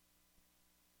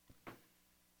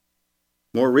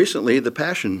 More recently, the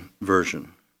Passion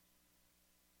Version.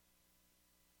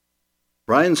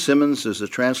 Brian Simmons is the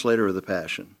translator of the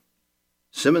Passion.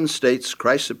 Simmons states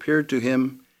Christ appeared to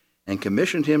him and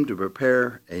commissioned him to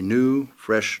prepare a new,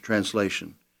 fresh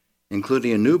translation,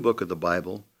 including a new book of the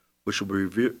Bible, which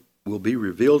will be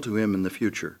revealed to him in the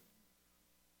future.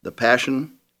 The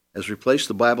Passion has replaced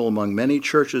the Bible among many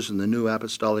churches in the New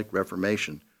Apostolic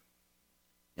Reformation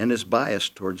and is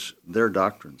biased towards their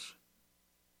doctrines.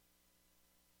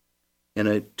 In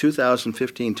a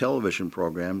 2015 television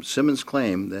program, Simmons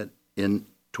claimed that in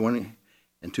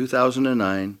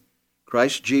 2009,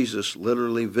 Christ Jesus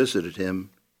literally visited him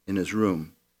in his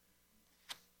room,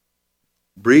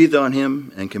 breathed on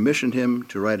him, and commissioned him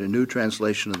to write a new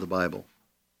translation of the Bible.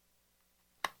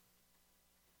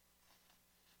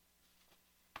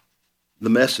 The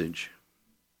Message.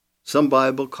 Some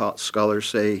Bible scholars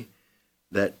say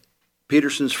that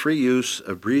Peterson's free use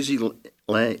of breezy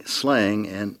slang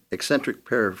and eccentric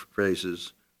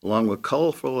paraphrases, along with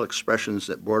colorful expressions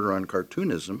that border on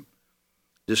cartoonism,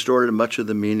 distorted much of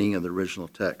the meaning of the original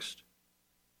text.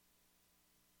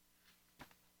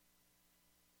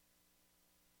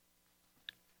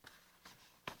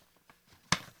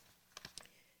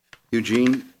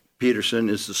 Eugene Peterson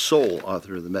is the sole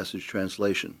author of the Message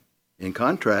translation. In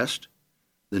contrast,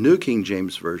 the New King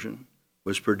James Version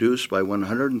was produced by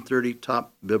 130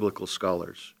 top biblical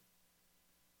scholars.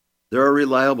 There are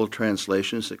reliable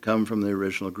translations that come from the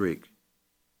original Greek.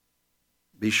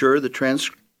 Be sure the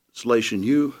translation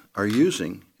you are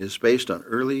using is based on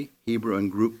early Hebrew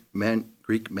and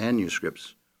Greek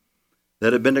manuscripts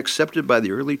that have been accepted by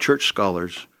the early church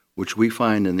scholars, which we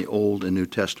find in the Old and New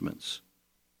Testaments.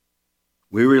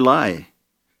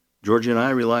 Georgie and I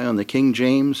rely on the King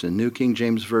James and New King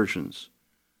James versions.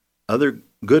 Other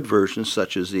good versions,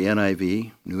 such as the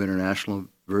NIV, New International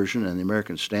Version, and the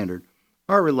American Standard,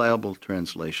 are reliable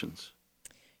translations.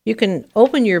 You can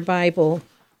open your Bible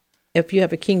if you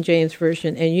have a King James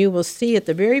Version, and you will see at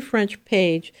the very front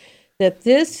page that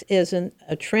this is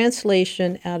a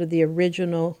translation out of the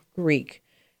original Greek.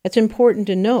 It's important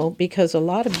to know because a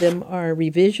lot of them are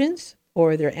revisions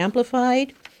or they're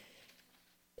amplified.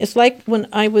 It's like when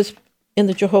I was in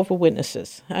the Jehovah's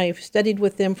Witnesses. I've studied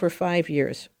with them for 5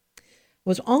 years.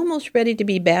 Was almost ready to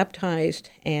be baptized,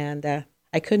 and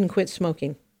I couldn't quit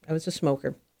smoking. I was a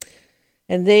smoker.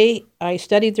 And I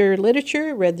studied their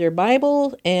literature, read their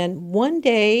Bible, and one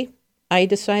day I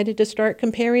decided to start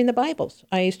comparing the Bibles.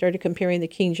 I started comparing the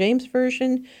King James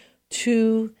Version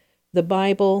to the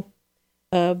Bible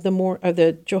of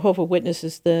the Jehovah's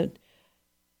Witnesses, the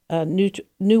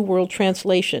New World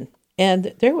Translation.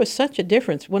 And there was such a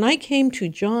difference. When I came to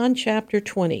John chapter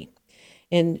 20,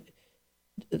 and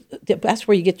that's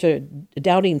where you get to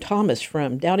Doubting Thomas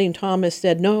from. Doubting Thomas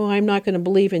said, no, I'm not going to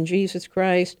believe in Jesus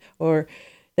Christ or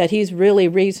that he's really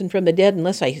risen from the dead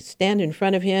unless I stand in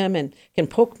front of him and can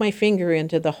poke my finger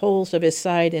into the holes of his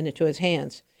side and into his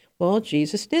hands. Well,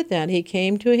 Jesus did that. He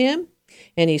came to him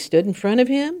and he stood in front of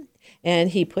him and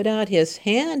he put out his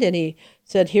hand and he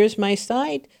said, here's my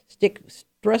side,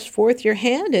 thrust forth your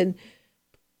hand and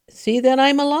see that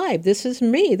I'm alive. This is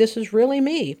me. This is really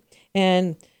me.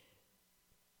 And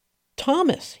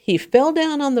Thomas, he fell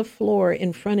down on the floor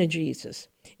in front of Jesus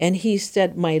and he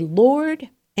said, my Lord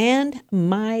and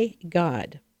my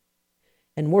God,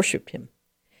 and worshiped him.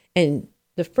 And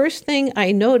the first thing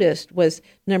I noticed was,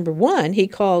 number one, he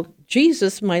called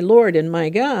Jesus my Lord and my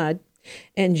God,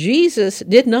 and Jesus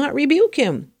did not rebuke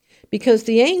him because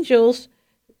the angels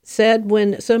said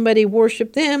when somebody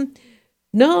worshiped them,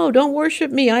 no, don't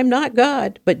worship me, I'm not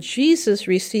God. But Jesus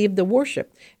received the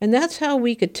worship. And that's how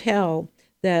we could tell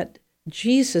that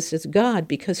Jesus is God,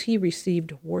 because he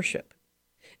received worship.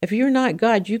 If you're not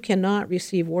God, you cannot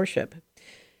receive worship.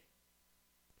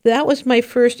 That was my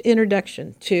first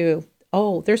introduction to,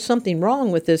 there's something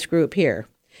wrong with this group here.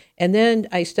 And then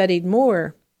I studied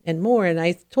more and more, and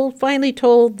I finally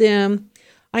told them,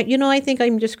 I think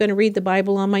I'm just going to read the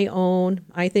Bible on my own.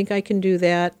 I think I can do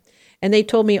that. And they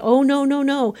told me,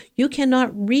 no, you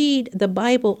cannot read the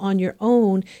Bible on your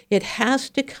own. It has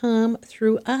to come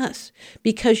through us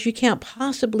because you can't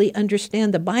possibly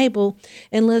understand the Bible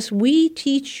unless we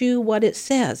teach you what it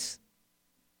says.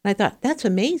 And I thought, that's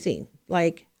amazing.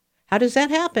 Like, how does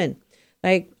that happen?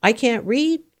 Like, I can't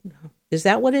read? Is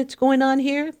that what it's going on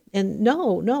here? And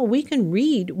no, we can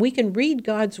read. We can read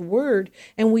God's Word,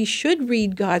 and we should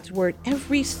read God's Word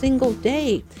every single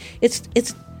day. It's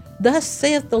thus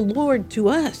saith the Lord to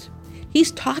us. He's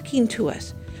talking to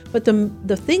us. But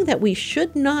the thing that we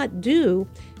should not do,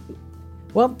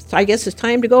 well, I guess it's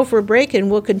time to go for a break,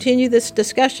 and we'll continue this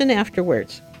discussion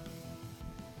afterwards.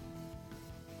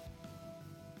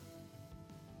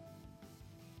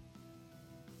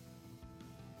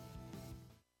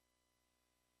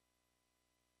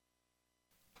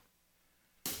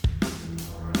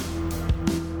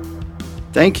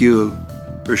 Thank you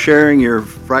for sharing your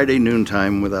Friday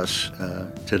noontime with us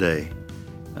today.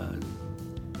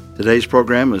 Today's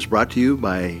program is brought to you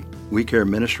by Care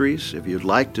Ministries. If you'd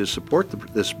like to support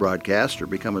this broadcast or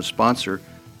become a sponsor,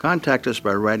 contact us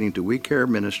by writing to Care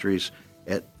Ministries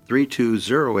at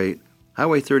 3208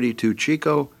 Highway 32,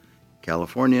 Chico,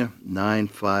 California,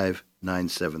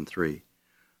 95973.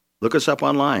 Look us up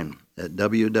online at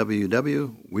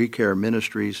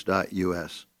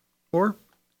www.wecareministries.us or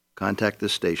contact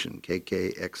this station,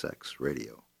 KKXX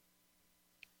Radio.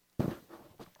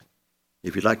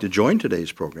 If you'd like to join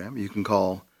today's program, you can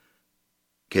call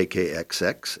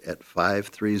KKXX at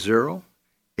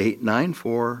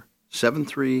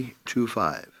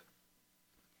 530-894-7325.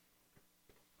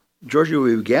 Georgie,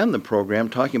 we began the program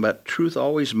talking about truth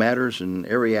always matters in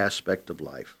every aspect of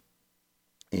life.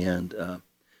 And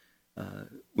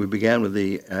we began with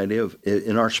the idea of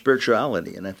in our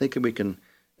spirituality, and I think we can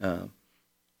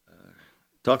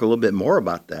talk a little bit more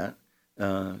about that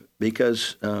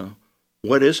because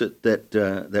what is it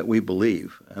that we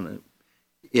believe? And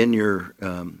in your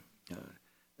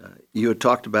you had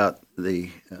talked about the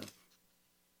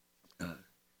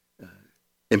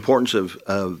importance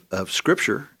of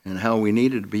Scripture and how we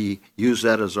needed to use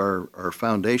that as our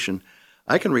foundation.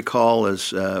 I can recall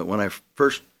as when I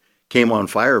first came on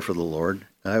fire for the Lord,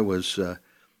 I went to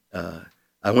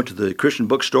the Christian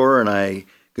bookstore and I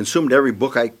consumed every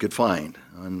book I could find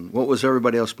on what was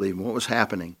everybody else believing, what was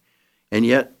happening, and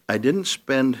yet I didn't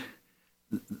spend.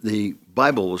 The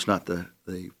Bible was not the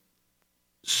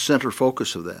center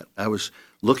focus of that. I was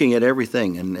looking at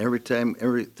everything, and every time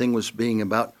everything was being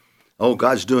about, oh,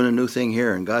 God's doing a new thing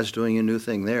here and God's doing a new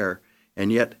thing there,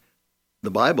 and yet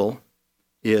the Bible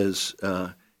is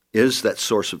that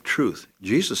source of truth.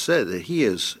 Jesus said that He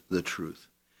is the truth,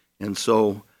 and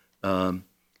so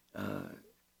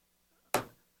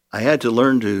I had to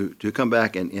learn to come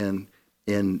back and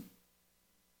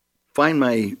find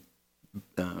my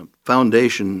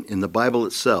foundation in the Bible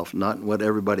itself, not in what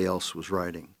everybody else was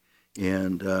writing.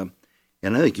 And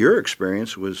I think your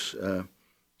experience was a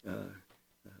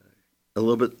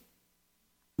little bit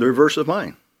the reverse of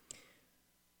mine.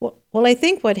 Well, I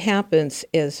think what happens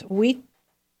is we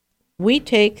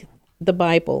take the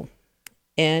Bible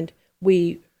and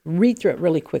we read through it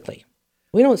really quickly.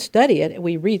 We don't study it,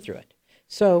 we read through it.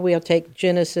 So we'll take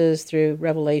Genesis through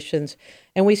Revelations,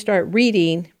 and we start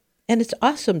reading, and it's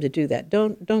awesome to do that.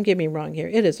 Don't get me wrong here.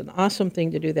 It is an awesome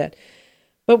thing to do that.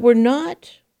 But we're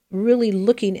not really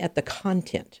looking at the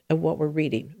content of what we're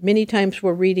reading. Many times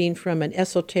we're reading from an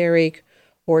esoteric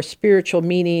or spiritual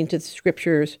meaning to the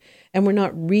Scriptures, and we're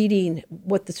not reading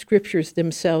what the Scriptures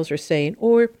themselves are saying,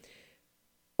 or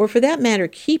for that matter,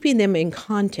 keeping them in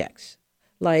context,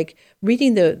 like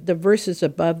reading the verses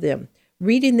above them,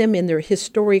 reading them in their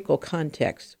historical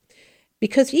context,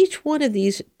 because each one of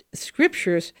these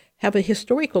Scriptures have a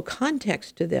historical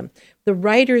context to them. The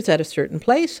writer's at a certain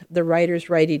place, the writer's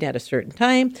writing at a certain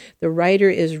time, the writer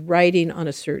is writing on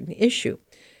a certain issue.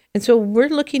 And so we're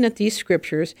looking at these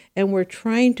Scriptures and we're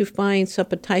trying to find some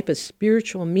type of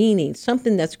spiritual meaning,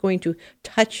 something that's going to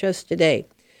touch us today.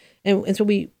 And so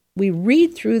we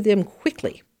read through them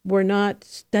quickly. We're not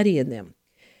studying them.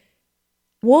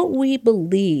 What we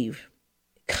believe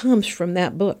comes from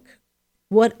that book.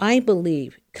 What I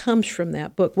believe comes from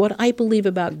that book. What I believe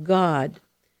about God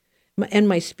and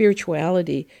my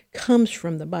spirituality comes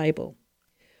from the Bible.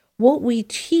 What we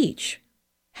teach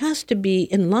has to be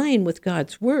in line with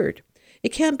God's Word. It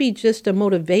can't be just a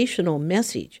motivational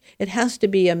message. It has to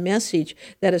be a message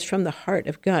that is from the heart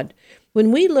of God.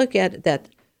 When we look at that,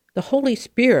 the Holy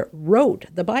Spirit wrote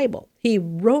the Bible. He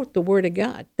wrote the Word of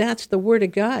God. That's the Word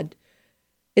of God.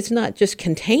 It's not just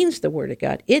contains the Word of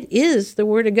God. It is the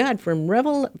Word of God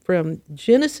from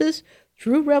Genesis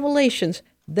through Revelations.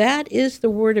 That is the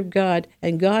Word of God,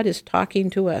 and God is talking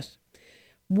to us.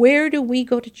 Where do we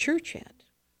go to church at?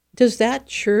 Does that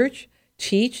church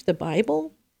teach the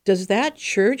Bible? Does that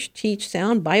church teach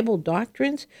sound Bible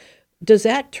doctrines? Does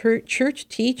that church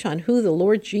teach on who the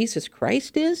Lord Jesus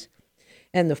Christ is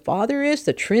and the Father is,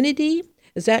 the Trinity?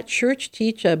 Does that church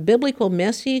teach a biblical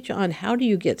message on how do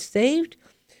you get saved?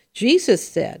 Jesus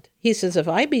said, He says, if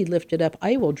I be lifted up,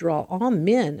 I will draw all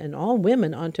men and all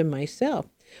women unto myself.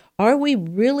 Are we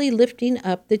really lifting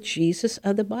up the Jesus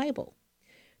of the Bible?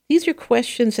 These are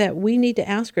questions that we need to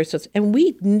ask ourselves, and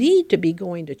we need to be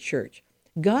going to church.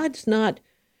 He's not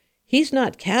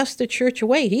cast the church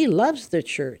away. He loves the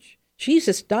church.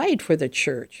 Jesus died for the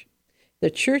church. The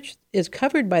church is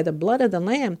covered by the blood of the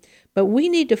Lamb, but we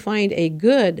need to find a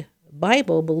good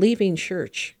Bible-believing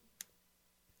church.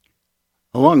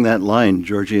 Along that line,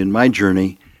 Georgie, in my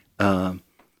journey, again,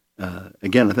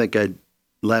 I think I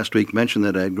last week mentioned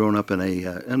that I had grown up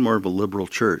in more of a liberal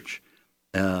church,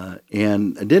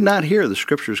 and I did not hear the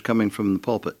Scriptures coming from the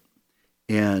pulpit.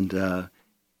 And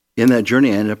in that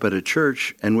journey, I ended up at a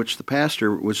church in which the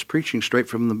pastor was preaching straight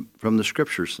from the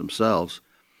Scriptures themselves.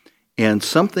 And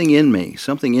something in me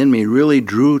really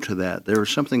drew to that. There was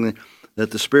something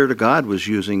that the Spirit of God was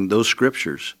using those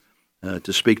Scriptures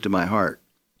to speak to my heart.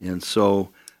 And so,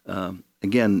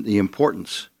 again, the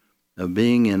importance of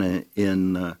being in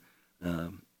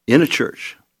a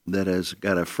church that has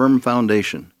got a firm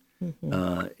foundation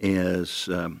is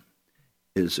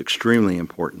extremely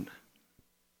important.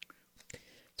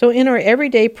 So, in our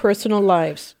everyday personal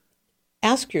lives,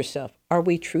 ask yourself: are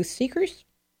we truth seekers?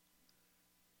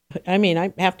 I mean,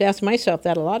 I have to ask myself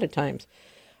that a lot of times.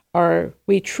 Are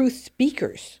we truth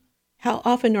speakers? How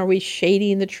often are we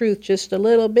shading the truth just a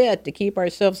little bit to keep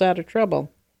ourselves out of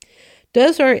trouble?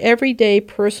 Does our everyday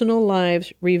personal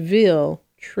lives reveal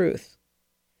truth?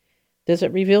 Does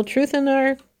it reveal truth in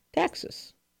our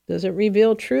taxes? Does it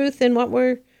reveal truth in what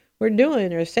we're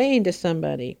doing or saying to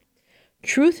somebody?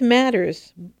 Truth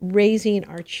matters raising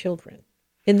our children.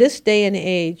 In this day and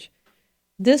age,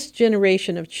 this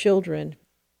generation of children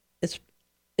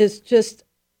is just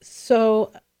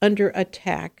so under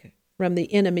attack from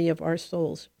the enemy of our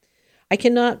souls. I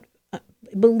cannot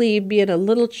believe being a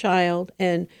little child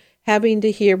and having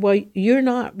to hear, well, you're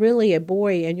not really a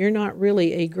boy and you're not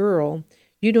really a girl.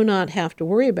 You do not have to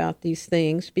worry about these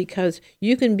things because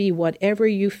you can be whatever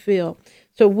you feel.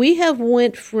 So we have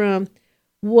went from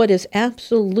what is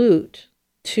absolute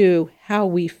to how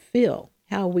we feel,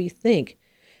 how we think,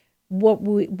 what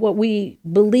we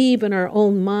believe in our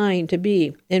own mind to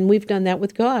be. And we've done that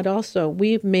with God also.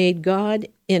 We've made God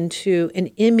into an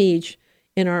image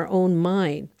in our own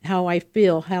mind, how I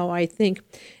feel, how I think.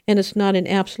 And it's not an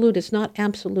absolute. It's not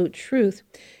absolute truth.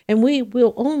 And we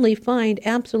will only find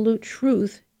absolute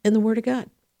truth in the Word of God,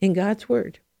 in God's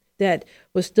Word, that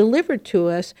was delivered to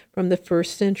us from the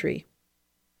first century.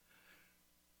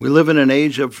 We live in an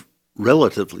age of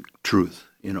relative truth.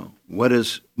 What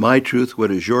is my truth?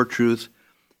 What is your truth?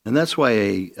 And that's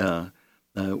why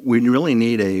we really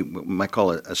need I might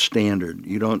call it a standard.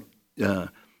 You don't drive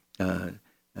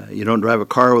a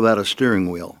car without a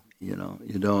steering wheel. You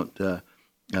don't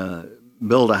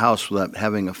build a house without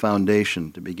having a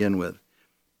foundation to begin with.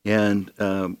 And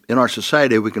in our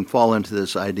society, we can fall into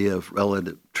this idea of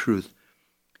relative truth.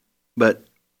 But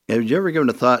have you ever given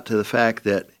a thought to the fact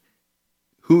that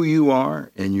who you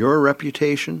are and your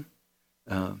reputation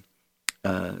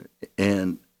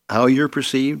and how you're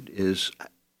perceived is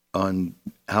on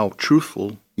how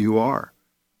truthful you are?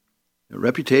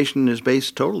 Reputation is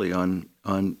based totally on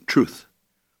truth,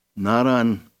 not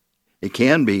on, it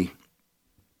can be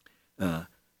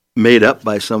made up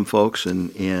by some folks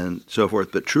and so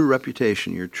forth, but true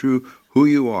reputation, your true who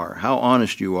you are, how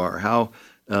honest you are, how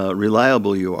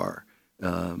reliable you are,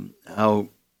 how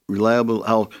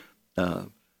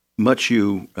much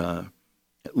you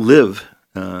live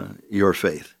your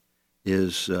faith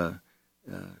is of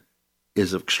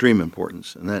extreme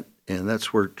importance, and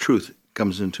that's where truth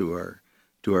comes into our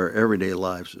everyday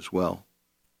lives as well.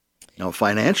 Now,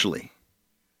 financially,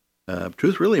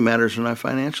 truth really matters in our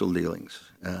financial dealings.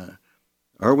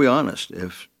 Are we honest?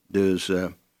 If you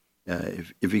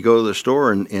go to the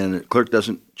store and the clerk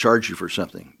doesn't charge you for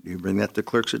something, do you bring that to the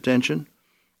clerk's attention?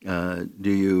 Do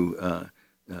you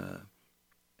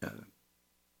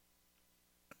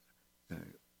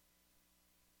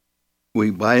we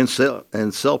buy and sell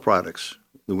products.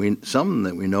 Some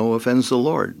that we know offends the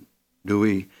Lord. Do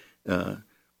we?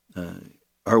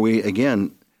 Are we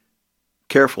again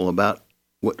careful about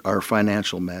what our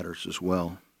financial matters as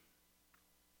well?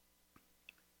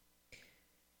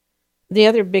 The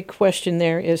other big question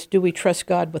there is, do we trust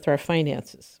God with our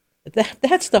finances?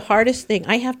 That's the hardest thing.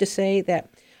 I have to say that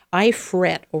I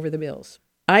fret over the bills.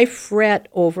 I fret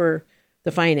over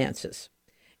the finances.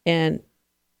 And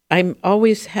I'm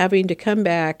always having to come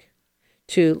back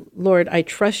to, Lord, I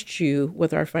trust you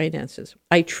with our finances.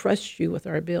 I trust you with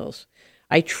our bills.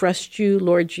 I trust you,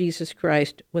 Lord Jesus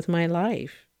Christ, with my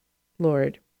life,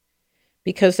 Lord.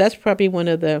 Because that's probably one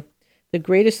of the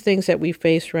greatest things that we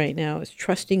face right now is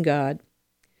trusting God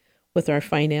with our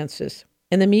finances.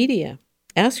 And the media,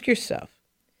 ask yourself.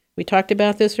 We talked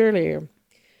about this earlier.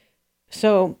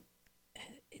 So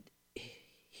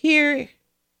here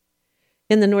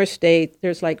in the North State,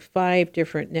 there's like 5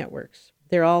 different networks.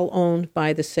 They're all owned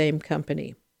by the same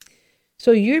company.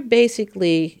 So you're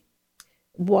basically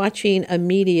watching a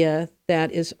media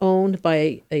that is owned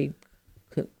by a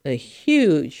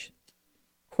huge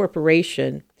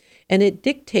corporation, and it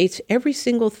dictates every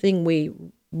single thing we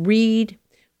read,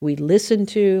 we listen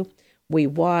to, we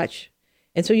watch.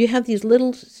 And so you have these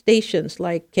little stations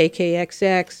like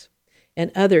KKXX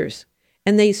and others,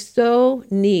 and they so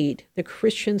need the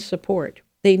Christian support.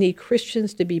 They need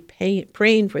Christians to be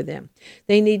praying for them.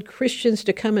 They need Christians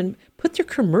to come and put their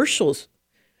commercials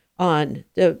on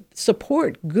to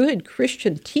support good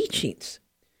Christian teachings.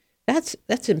 That's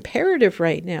imperative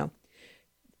right now.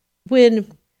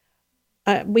 When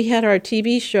we had our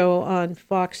TV show on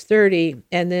Fox 30,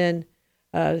 and then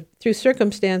through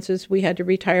circumstances, we had to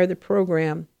retire the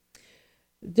program.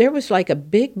 There was like a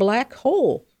big black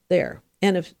hole there.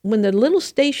 And when the little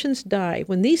stations die,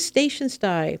 when these stations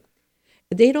die,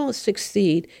 they don't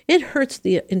succeed, it hurts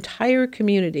the entire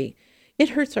community. It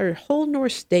hurts our whole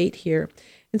North State here.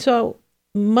 And so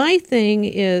my thing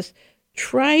is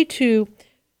try to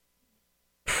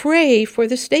pray for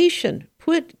the station.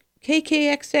 Put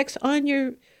KKXX on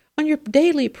your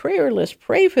daily prayer list.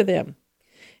 Pray for them.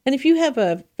 And if you have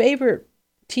a favorite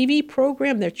TV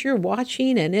program that you're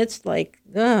watching and it's like,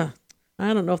 I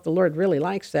don't know if the Lord really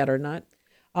likes that or not,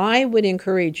 I would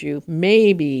encourage you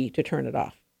maybe to turn it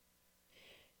off.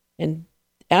 And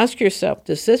ask yourself,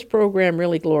 does this program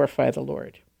really glorify the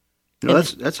Lord?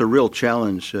 That's a real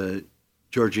challenge,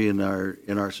 Georgie, in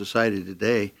our society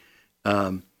today.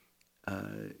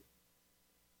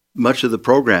 Much of the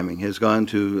programming has gone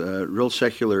to real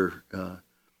secular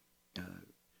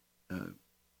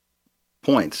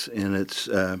points, and it's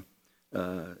and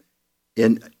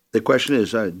the question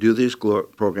is, do these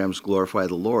programs glorify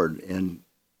the Lord? And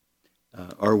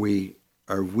are we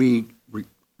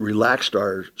relaxed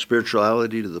our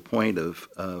spirituality to the point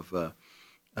of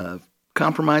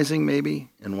compromising maybe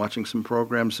and watching some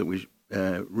programs that we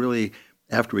really,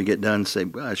 after we get done, say,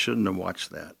 well, I shouldn't have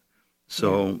watched that.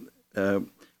 So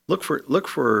look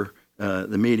for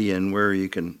the media and where you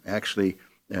can actually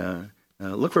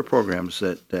look for programs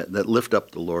that lift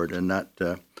up the Lord and not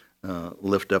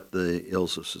lift up the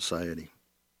ills of society.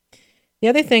 The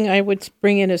other thing I would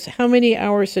bring in is how many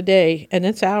hours a day, and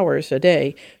it's hours a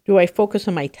day, do I focus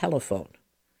on my telephone?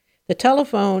 The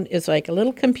telephone is like a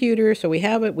little computer, so we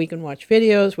have it. We can watch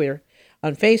videos. We're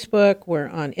on Facebook. We're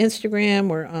on Instagram.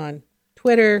 We're on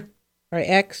Twitter or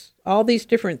X, all these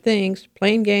different things,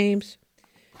 playing games,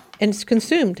 and it's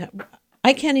consumed.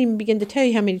 I can't even begin to tell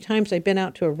you how many times I've been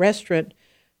out to a restaurant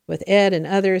with Ed and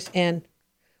others, and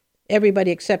everybody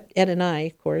except Ed and I,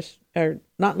 of course, are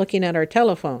not looking at our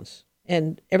telephones.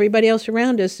 And everybody else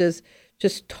around us is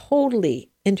just totally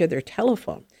into their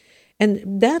telephone.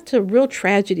 And that's a real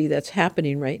tragedy that's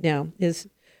happening right now, is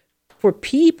for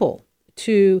people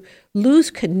to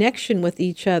lose connection with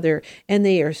each other, and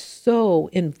they are so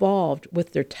involved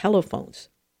with their telephones.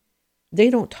 They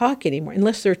don't talk anymore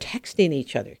unless they're texting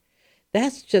each other.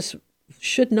 That's just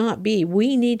should not be.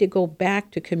 We need to go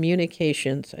back to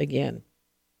communications again.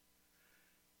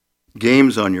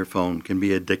 Games on your phone can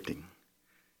be addicting.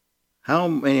 How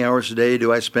many hours a day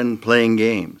do I spend playing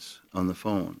games on the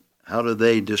phone? How do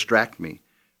they distract me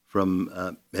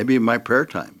from maybe my prayer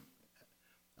time?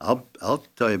 I'll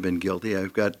tell you, I've been guilty. I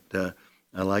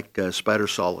like Spider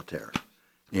Solitaire,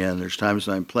 and there's times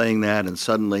when I'm playing that, and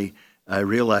suddenly I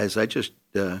realize I just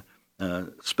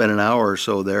spent an hour or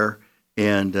so there,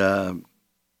 and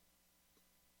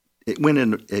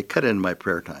it cut into my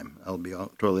prayer time. I'll be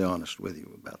totally honest with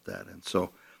you about that, and so.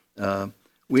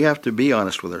 We have to be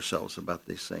honest with ourselves about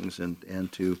these things,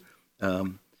 and to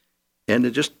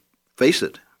just face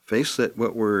it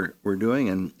what we're doing,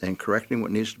 and correcting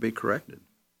what needs to be corrected,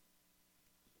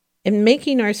 and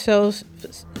making ourselves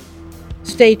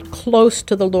stay close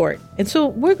to the Lord. And so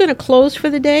we're going to close for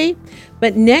the day,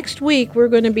 but next week we're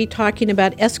going to be talking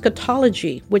about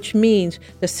eschatology, which means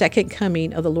the second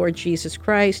coming of the Lord Jesus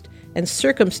Christ and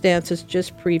circumstances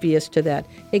just previous to that.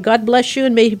 Hey, God bless you,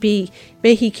 and may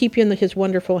He keep you in His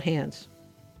wonderful hands.